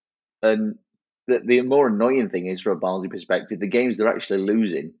game. And the more annoying thing is, from a Barnsley perspective, the games they're actually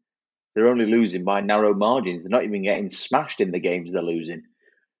losing, they're only losing by narrow margins. They're not even getting smashed in the games they're losing,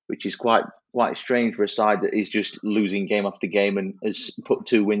 which is quite strange for a side that is just losing game after game and has put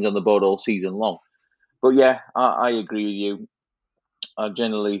 2 wins on the board all season long. But yeah, I agree with you. I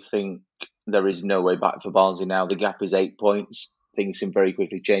generally think there is no way back for Barnsley now. The gap is 8 points. Things can very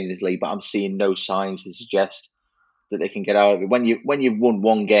quickly change in this league, but I'm seeing no signs to suggest that they can get out of it. When you've won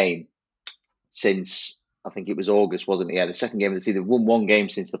 1 game since, I think it was August, wasn't it? Yeah, the second game of the season. They've won 1 game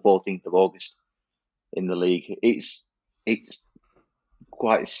since the 14th of August in the league. It's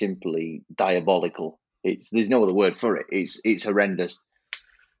quite simply diabolical. There's no other word for it. It's horrendous.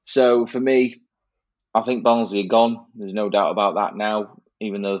 So for me, I think Barnsley are gone. There's no doubt about that now,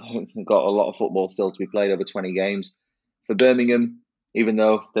 even though they've got a lot of football still to be played, over 20 games. For Birmingham, even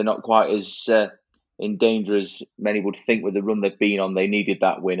though they're not quite as in danger as many would think with the run they've been on, they needed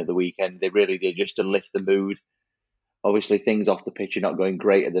that win at the weekend. They really did, just to lift the mood. Obviously, things off the pitch are not going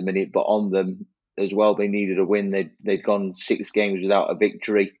great at the minute, but on them as well, they needed a win. They'd gone 6 games without a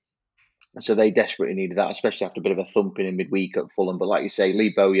victory. So they desperately needed that, especially after a bit of a thumping in midweek at Fulham. But like you say,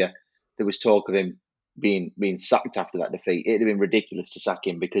 Lee Bowyer, there was talk of him being sacked after that defeat. It'd have been ridiculous to sack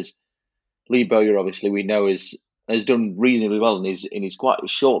him, because Lee Bowyer, obviously, we know has done reasonably well in his quite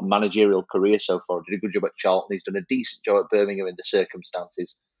short managerial career so far. Did a good job at Charlton. He's done a decent job at Birmingham in the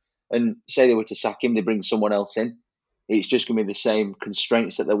circumstances. And say they were to sack him, they bring someone else in, it's just going to be the same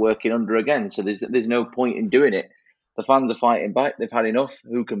constraints that they're working under again. So there's no point in doing it. The fans are fighting back. They've had enough.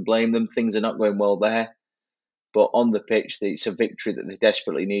 Who can blame them? Things are not going well there. But on the pitch, it's a victory that they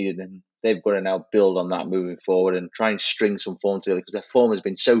desperately needed, and they've got to now build on that moving forward and try and string some form together, because their form has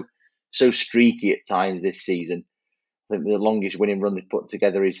been so streaky at times this season. I think the longest winning run they've put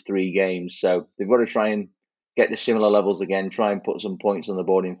together is 3 games. So they've got to try and get to similar levels again, try and put some points on the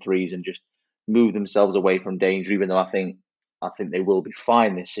board in threes and just move themselves away from danger, even though I think they will be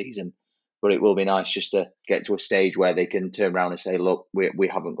fine this season. But it will be nice just to get to a stage where they can turn around and say, look, we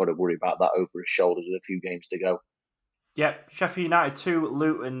haven't got to worry about that over his shoulders with a few games to go. Yep, Sheffield United 2,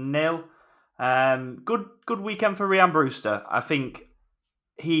 Luton 0. Good weekend for Ryan Brewster. I think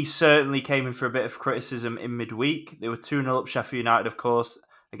he certainly came in for a bit of criticism in midweek. They were 2-0 up Sheffield United, of course,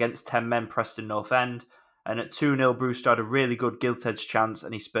 against 10 men Preston North End. And at 2-0, Brewster had a really good gilt-edged chance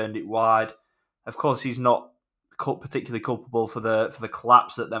and he spurned it wide. Of course, he's not particularly culpable for the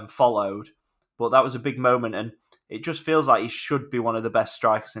collapse that then followed, but that was a big moment, and it just feels like he should be one of the best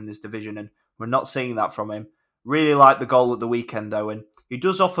strikers in this division, and we're not seeing that from him. Really like the goal at the weekend, though, and he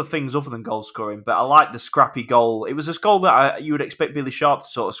does offer things other than goal scoring, but I like the scrappy goal. It was a goal that you would expect Billy Sharp to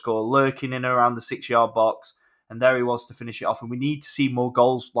sort of score, lurking in around the 6-yard box, and there he was to finish it off, and we need to see more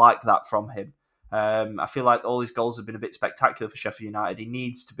goals like that from him. I feel like all his goals have been a bit spectacular for Sheffield United. He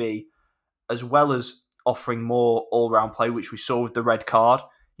needs to be, as well as offering more all-round play, which we saw with the red card.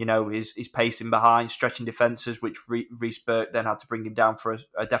 You know, his pacing behind, stretching defences, which Reece Burke then had to bring him down for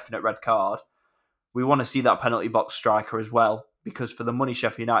a definite red card. We want to see that penalty box striker as well, because for the money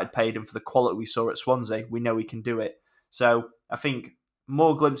Sheffield United paid and for the quality we saw at Swansea, we know he can do it. So I think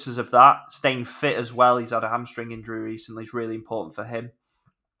more glimpses of that. Staying fit as well. He's had a hamstring injury recently. Is really important for him.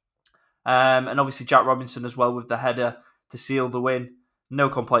 And obviously Jack Robinson as well with the header to seal the win. No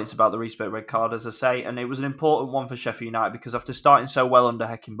complaints about the Reece Burke red card, as I say. And it was an important one for Sheffield United because after starting so well under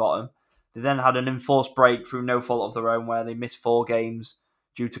Heckingbottom, they then had an enforced break through no fault of their own where they missed 4 games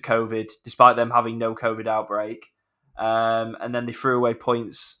due to COVID, despite them having no COVID outbreak. And then they threw away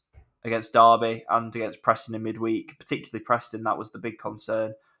points against Derby and against Preston in midweek, particularly Preston. That was the big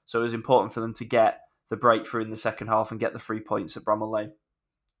concern. So it was important for them to get the breakthrough in the second half and get the 3 points at Bramall Lane.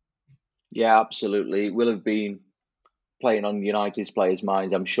 Yeah, absolutely. It will have been playing on United's players'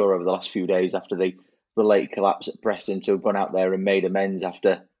 minds, I'm sure, over the last few days after the late collapse at Preston, to have gone out there and made amends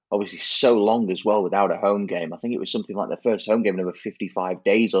after obviously so long as well without a home game. I think it was something like their first home game in over 55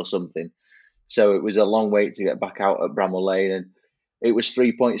 days or something. So it was a long wait to get back out at Bramall Lane, and it was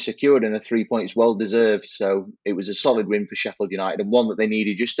 3 points secured and the 3 points well deserved. So it was a solid win for Sheffield United and one that they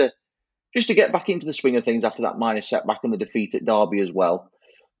needed just to get back into the swing of things after that minor setback and the defeat at Derby as well.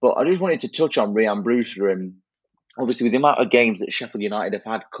 But I just wanted to touch on Ryan Brewster, and obviously with the amount of games that Sheffield United have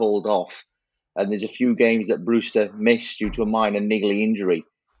had called off, and there's a few games that Brewster missed due to a minor niggly injury,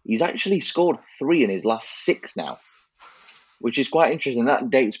 he's actually scored 3 in his last 6 now, which is quite interesting.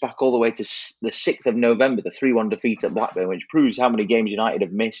 That dates back all the way to the 6th of November, the 3-1 defeat at Blackburn, which proves how many games United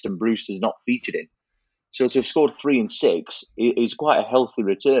have missed and Brewster's not featured in. So to have scored 3 in 6 is quite a healthy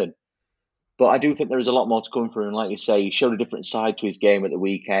return. But I do think there is a lot more to come from him. Like you say, he showed a different side to his game at the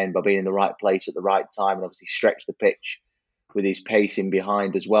weekend by being in the right place at the right time and obviously stretched the pitch with his pacing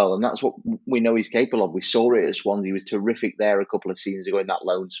behind as well. And that's what we know he's capable of. We saw it at Swansea. He was terrific there a couple of seasons ago in that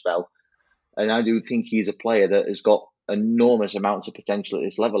loan spell. And I do think he's a player that has got enormous amounts of potential at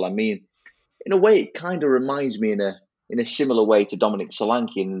this level. I mean, in a way, it kind of reminds me in a similar way to Dominic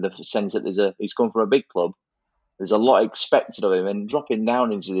Solanke in the sense that he's come from a big club. There's a lot expected of him, and dropping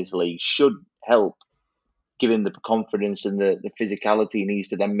down into this league should help give him the confidence and the physicality he needs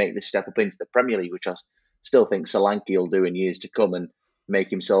to then make the step up into the Premier League, which I still think Solanke will do in years to come and make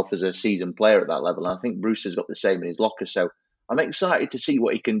himself as a seasoned player at that level. And I think Brewster's got the same in his locker. So I'm excited to see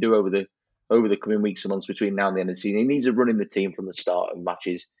what he can do over the coming weeks and months between now and the end of the season. He needs a run in the team from the start of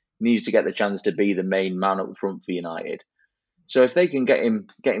matches. He needs to get the chance to be the main man up front for United. So if they can get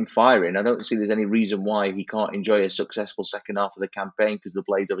him firing, I don't see there's any reason why he can't enjoy a successful second half of the campaign, because the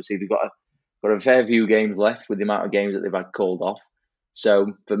Blades obviously they've got a fair few games left with the amount of games that they've had called off.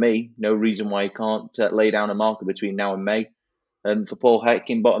 So for me, no reason why he can't lay down a marker between now and May. And for Paul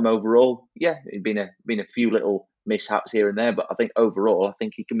Heckingbottom overall, yeah, it'd been a few little mishaps here and there, but I think overall, I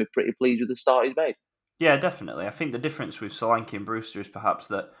think he can be pretty pleased with the start he's made. Yeah, definitely. I think the difference with Solanke and Brewster is perhaps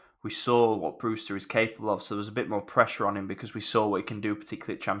that we saw what Brewster is capable of, so there was a bit more pressure on him because we saw what he can do,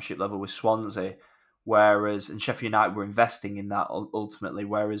 particularly at Championship level with Swansea, and Sheffield United were investing in that ultimately,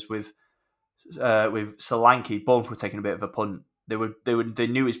 whereas with Solanke, Bournemouth were taking a bit of a punt. They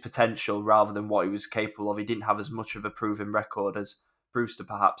knew his potential rather than what he was capable of. He didn't have as much of a proven record as Brewster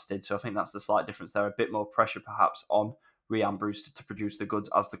perhaps did, so I think that's the slight difference there. A bit more pressure perhaps on Ryan Brewster to produce the goods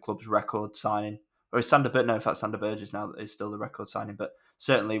as the club's record signing. Or is Sander Burgess now is still the record signing, but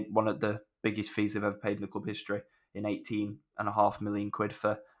certainly one of the biggest fees they've ever paid in the club history, in 18.5 million quid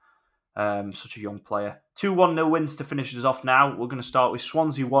for such a young player. 2-1-0 wins to finish us off now. We're going to start with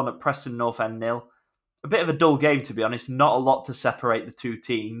Swansea 1 at Preston North End 0. A bit of a dull game, to be honest. Not a lot to separate the two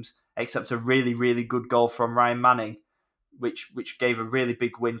teams, except a really, really good goal from Ryan Manning, which gave a really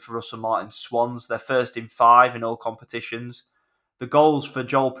big win for Russell Martin's Swans. Their first in 5 in all competitions. The goals for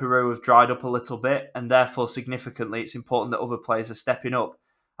Joel Piroux have dried up a little bit, and therefore significantly it's important that other players are stepping up.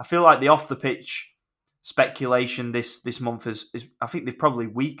 I feel like the off-the-pitch speculation this month is I think they're probably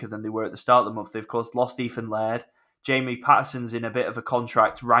weaker than they were at the start of the month. They've, of course, lost Ethan Laird. Jamie Patterson's in a bit of a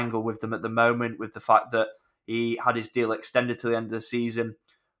contract wrangle with them at the moment, with the fact that he had his deal extended to the end of the season,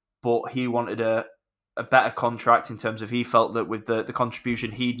 but he wanted a better contract in terms of he felt that with the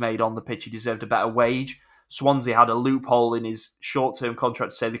contribution he'd made on the pitch, he deserved a better wage. Swansea had a loophole in his short-term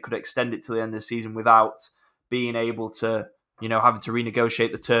contract to say they could extend it to the end of the season without being able to, having to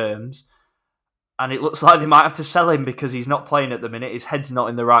renegotiate the terms. And it looks like they might have to sell him because he's not playing at the minute. His head's not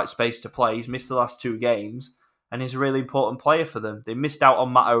in the right space to play. He's missed the last 2 games and he's a really important player for them. They missed out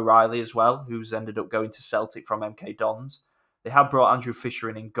on Matt O'Reilly as well, who's ended up going to Celtic from MK Dons. They have brought Andrew Fisher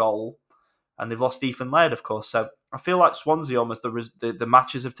in goal, and they've lost Ethan Laird, of course. So I feel like Swansea almost the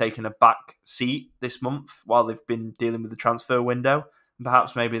matches have taken a back seat this month while they've been dealing with the transfer window. And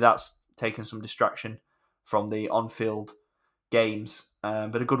perhaps maybe that's taken some distraction from the on-field games.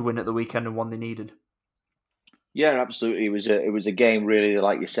 But a good win at the weekend and one they needed. Yeah, absolutely. It was a game really,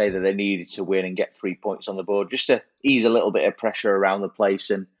 like you say, that they needed to win and get 3 points on the board just to ease a little bit of pressure around the place.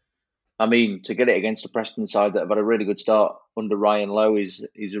 And I mean, to get it against the Preston side that have had a really good start under Ryan Lowe is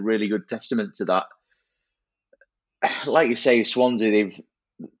a really good testament to that. Like you say, Swansea,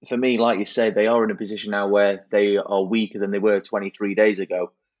 for me, like you say, they are in a position now where they are weaker than they were 23 days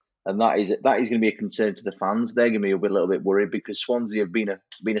ago. And that is going to be a concern to the fans. They're going to be a little bit worried because Swansea have been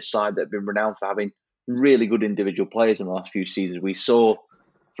a side that have been renowned for having really good individual players in the last few seasons. We saw,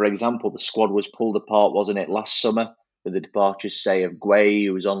 for example, the squad was pulled apart, wasn't it, last summer with the departures, say, of Gueye,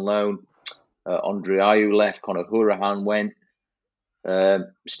 who was on loan, Andre Ayew left, Conor Hourihane went,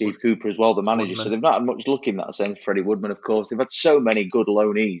 Steve Cooper as well, the manager. Woodman. So they've not had much luck in that sense. Freddie Woodman, of course. They've had so many good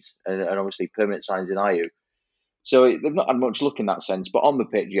loanees and obviously permanent signs in Ayew. So they've not had much luck in that sense. But on the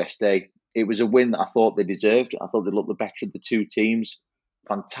pitch yesterday, it was a win that I thought they deserved. I thought they looked the better of the two teams.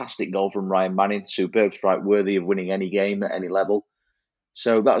 Fantastic goal from Ryan Manning. Superb strike, worthy of winning any game at any level.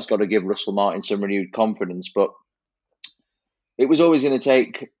 So that's got to give Russell Martin some renewed confidence. But it was always going to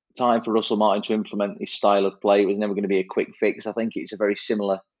take time for Russell Martin to implement his style of play. It was never going to be a quick fix. I think it's a very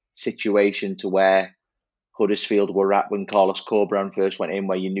similar situation to where Huddersfield were at when Carlos Corberán first went in,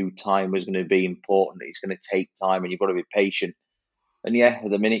 where you knew time was going to be important. It's going to take time and you've got to be patient. And yeah, at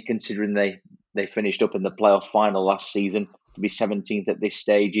the minute, considering they finished up in the playoff final last season, to be 17th at this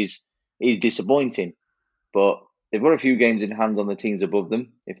stage is disappointing. But they've got a few games in hand on the teams above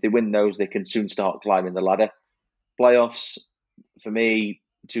them. If they win those, they can soon start climbing the ladder. Playoffs, for me,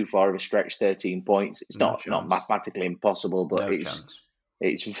 too far of a stretch, 13 points. It's not mathematically impossible, but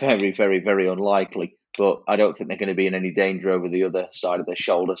it's very, very, very unlikely. But I don't think they're going to be in any danger over the other side of their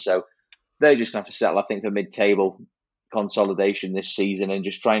shoulder. So they're just going to have to settle, I think, for mid-table consolidation this season and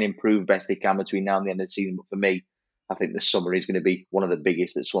just try and improve best they can between now and the end of the season. But for me, I think the summer is going to be one of the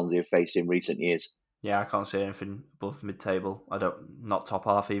biggest that Swansea have faced in recent years. Yeah, I can't see anything above mid-table. Not top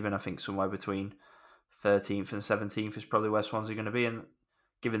half even. I think somewhere between 13th and 17th is probably where Swansea are going to be. And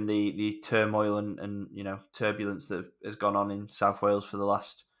given the turmoil and turbulence that has gone on in South Wales for the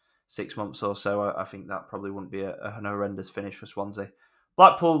last 6 months or so, I think that probably wouldn't be an horrendous finish for Swansea.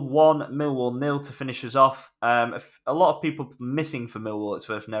 Blackpool 1, Millwall 0 to finish us off. A lot of people missing for Millwall, it's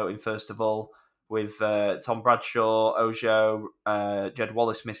worth noting, first of all, with Tom Bradshaw, Ojo, Jed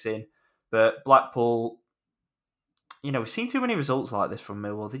Wallace missing. But Blackpool, we've seen too many results like this from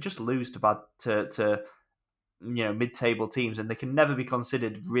Millwall. They just lose to mid-table teams, and they can never be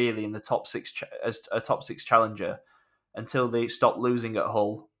considered really in the top six as a top six challenger until they stop losing at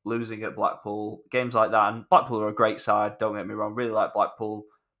Hull, losing at Blackpool, games like that. And Blackpool are a great side, don't get me wrong, really like Blackpool,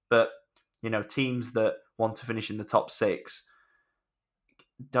 but teams that want to finish in the top six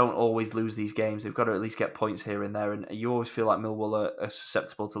don't always lose these games. They've got to at least get points here and there, and you always feel like Millwall are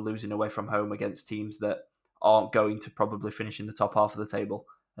susceptible to losing away from home against teams that aren't going to probably finish in the top half of the table,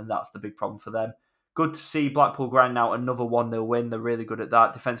 and that's the big problem for them. Good to see Blackpool grind out another 1-0 win. They're really good at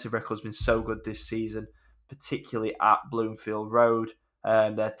that. Defensive record's been so good this season, particularly at Bloomfield Road.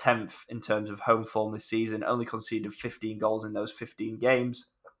 They're 10th in terms of home form this season, only conceded 15 goals in those 15 games.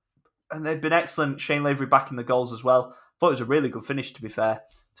 And they've been excellent. Shane Lavery back in the goals as well. Thought it was a really good finish, to be fair,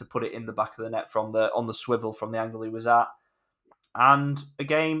 to put it in the back of the net on the swivel from the angle he was at. And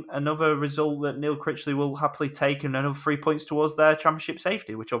again, another result that Neil Critchley will happily take, and another 3 points towards their championship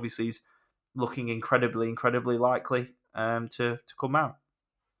safety, which obviously is looking incredibly likely to come out.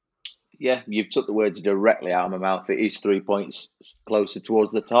 Yeah, you've took the words directly out of my mouth. It is 3 points closer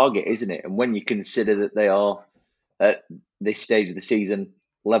towards the target, isn't it? And when you consider that they are, at this stage of the season,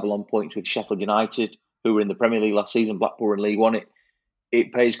 level on points with Sheffield United, who were in the Premier League last season, Blackpool were in League One,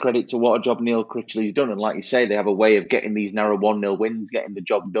 it pays credit to what a job Neil Critchley's done. And like you say, they have a way of getting these narrow 1-0 wins, getting the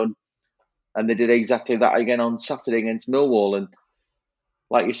job done. And they did exactly that again on Saturday against Millwall. And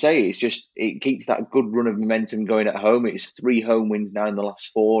like you say, it keeps that good run of momentum going at home. It's 3 home wins now in the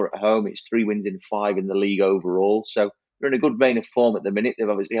last 4 at home. It's 3 wins in 5 in the league overall. So they're in a good vein of form at the minute. They've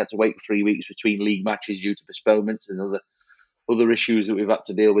obviously had to wait 3 weeks between league matches due to postponements and other issues that we've had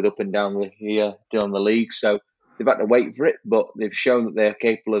to deal with up and down the league. So they've had to wait for it, but they've shown that they're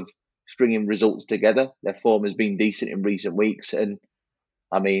capable of stringing results together. Their form has been decent in recent weeks. And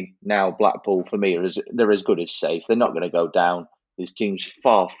I mean, now Blackpool, for me, they're as good as safe. They're not going to go down. There's teams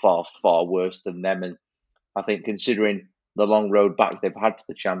far, far, far worse than them. And I think considering the long road back they've had to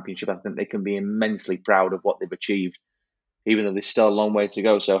the Championship, I think they can be immensely proud of what they've achieved, even though there's still a long way to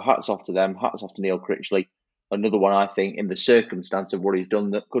go. So hats off to them. Hats off to Neil Critchley. Another one, I think, in the circumstance of what he's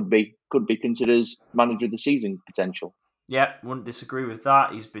done, that could be considered as manager of the season potential. Yeah, wouldn't disagree with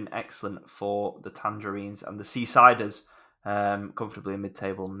that. He's been excellent for the Tangerines and the Seasiders, comfortably in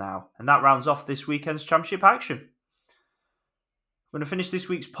mid-table now. And that rounds off this weekend's Championship action. We're going to finish this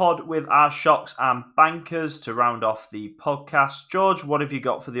week's pod with our shocks and bankers to round off the podcast. George, what have you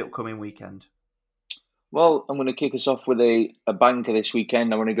got for the upcoming weekend? Well, I'm going to kick us off with a banker this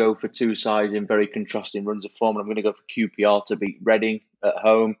weekend. I'm going to go for 2 sides in very contrasting runs of form. I'm going to go for QPR to beat Reading at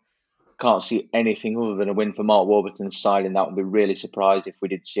home. Can't see anything other than a win for Mark Warburton's side, and that would be really surprised if we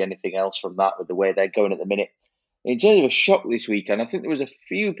didn't see anything else from that with the way they're going at the minute. In terms of a shock this weekend, I think there was a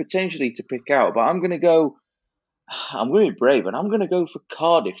few potentially to pick out, but I'm going to be brave, and I'm going to go for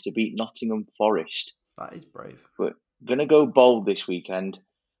Cardiff to beat Nottingham Forest. That is brave. But going to go bold this weekend.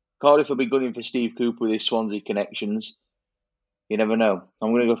 Cardiff will be gunning for Steve Cooper with his Swansea connections. You never know.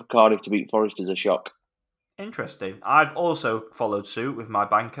 I'm going to go for Cardiff to beat Forest as a shock. Interesting. I've also followed suit with my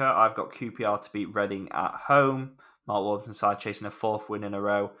banker. I've got QPR to beat Reading at home. Mark Warburton's side chasing a 4th win in a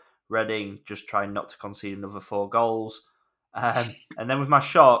row. Reading just trying not to concede another 4 goals. And then with my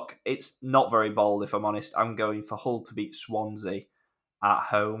shock, it's not very bold, if I'm honest. I'm going for Hull to beat Swansea at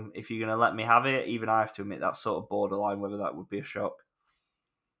home. If you're going to let me have it, even I have to admit that's sort of borderline whether that would be a shock.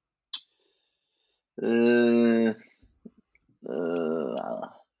 I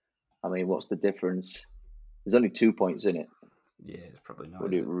mean, what's the difference? There's only 2 points in it. Yeah, it's probably not.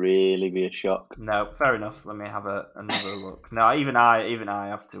 Would it really be a shock? No, fair enough. Let me have another look. No, even I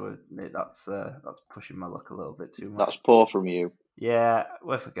have to admit that's pushing my luck a little bit too much. That's poor from you. Yeah,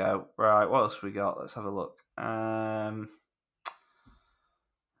 worth a go. Right, what else we got? Let's have a look.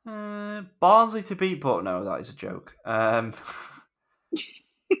 Barnsley to beat, but no, that is a joke. I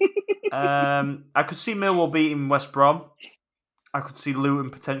could see Millwall beating West Brom. I could see Luton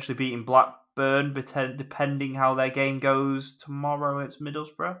potentially beating Blackburn, depending how their game goes tomorrow against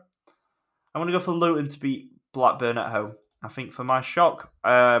Middlesbrough. I want to go for Luton to beat Blackburn at home. I think for my shock,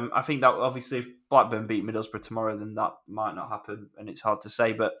 I think that obviously if Blackburn beat Middlesbrough tomorrow, then that might not happen, and it's hard to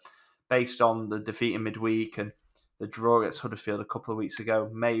say. But based on the defeat in midweek and the draw against Huddersfield a couple of weeks ago,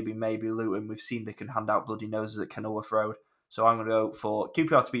 maybe Luton. We've seen they can hand out bloody noses at Kenilworth Road. So I'm going to go for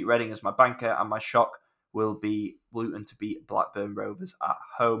QPR to beat Reading as my banker, and my shock will be Luton to beat Blackburn Rovers at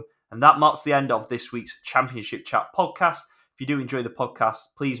home. And that marks the end of this week's Championship Chat podcast. If you do enjoy the podcast,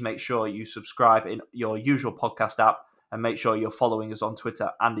 please make sure you subscribe in your usual podcast app and make sure you're following us on Twitter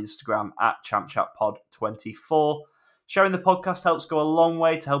and Instagram at ChampChatPod24. Sharing the podcast helps go a long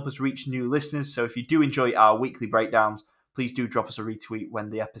way to help us reach new listeners. So if you do enjoy our weekly breakdowns, please do drop us a retweet when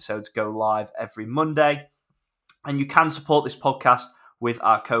the episodes go live every Monday. And you can support this podcast with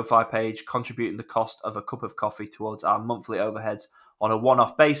our Ko-Fi page, contributing the cost of a cup of coffee towards our monthly overheads on a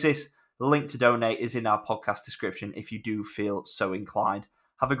one-off basis. The link to donate is in our podcast description if you do feel so inclined.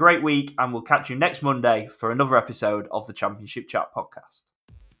 Have a great week, and we'll catch you next Monday for another episode of the Championship Chat podcast.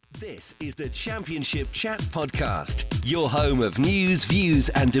 This is the Championship Chat podcast, your home of news, views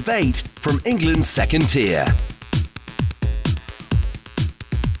and debate from England's second tier.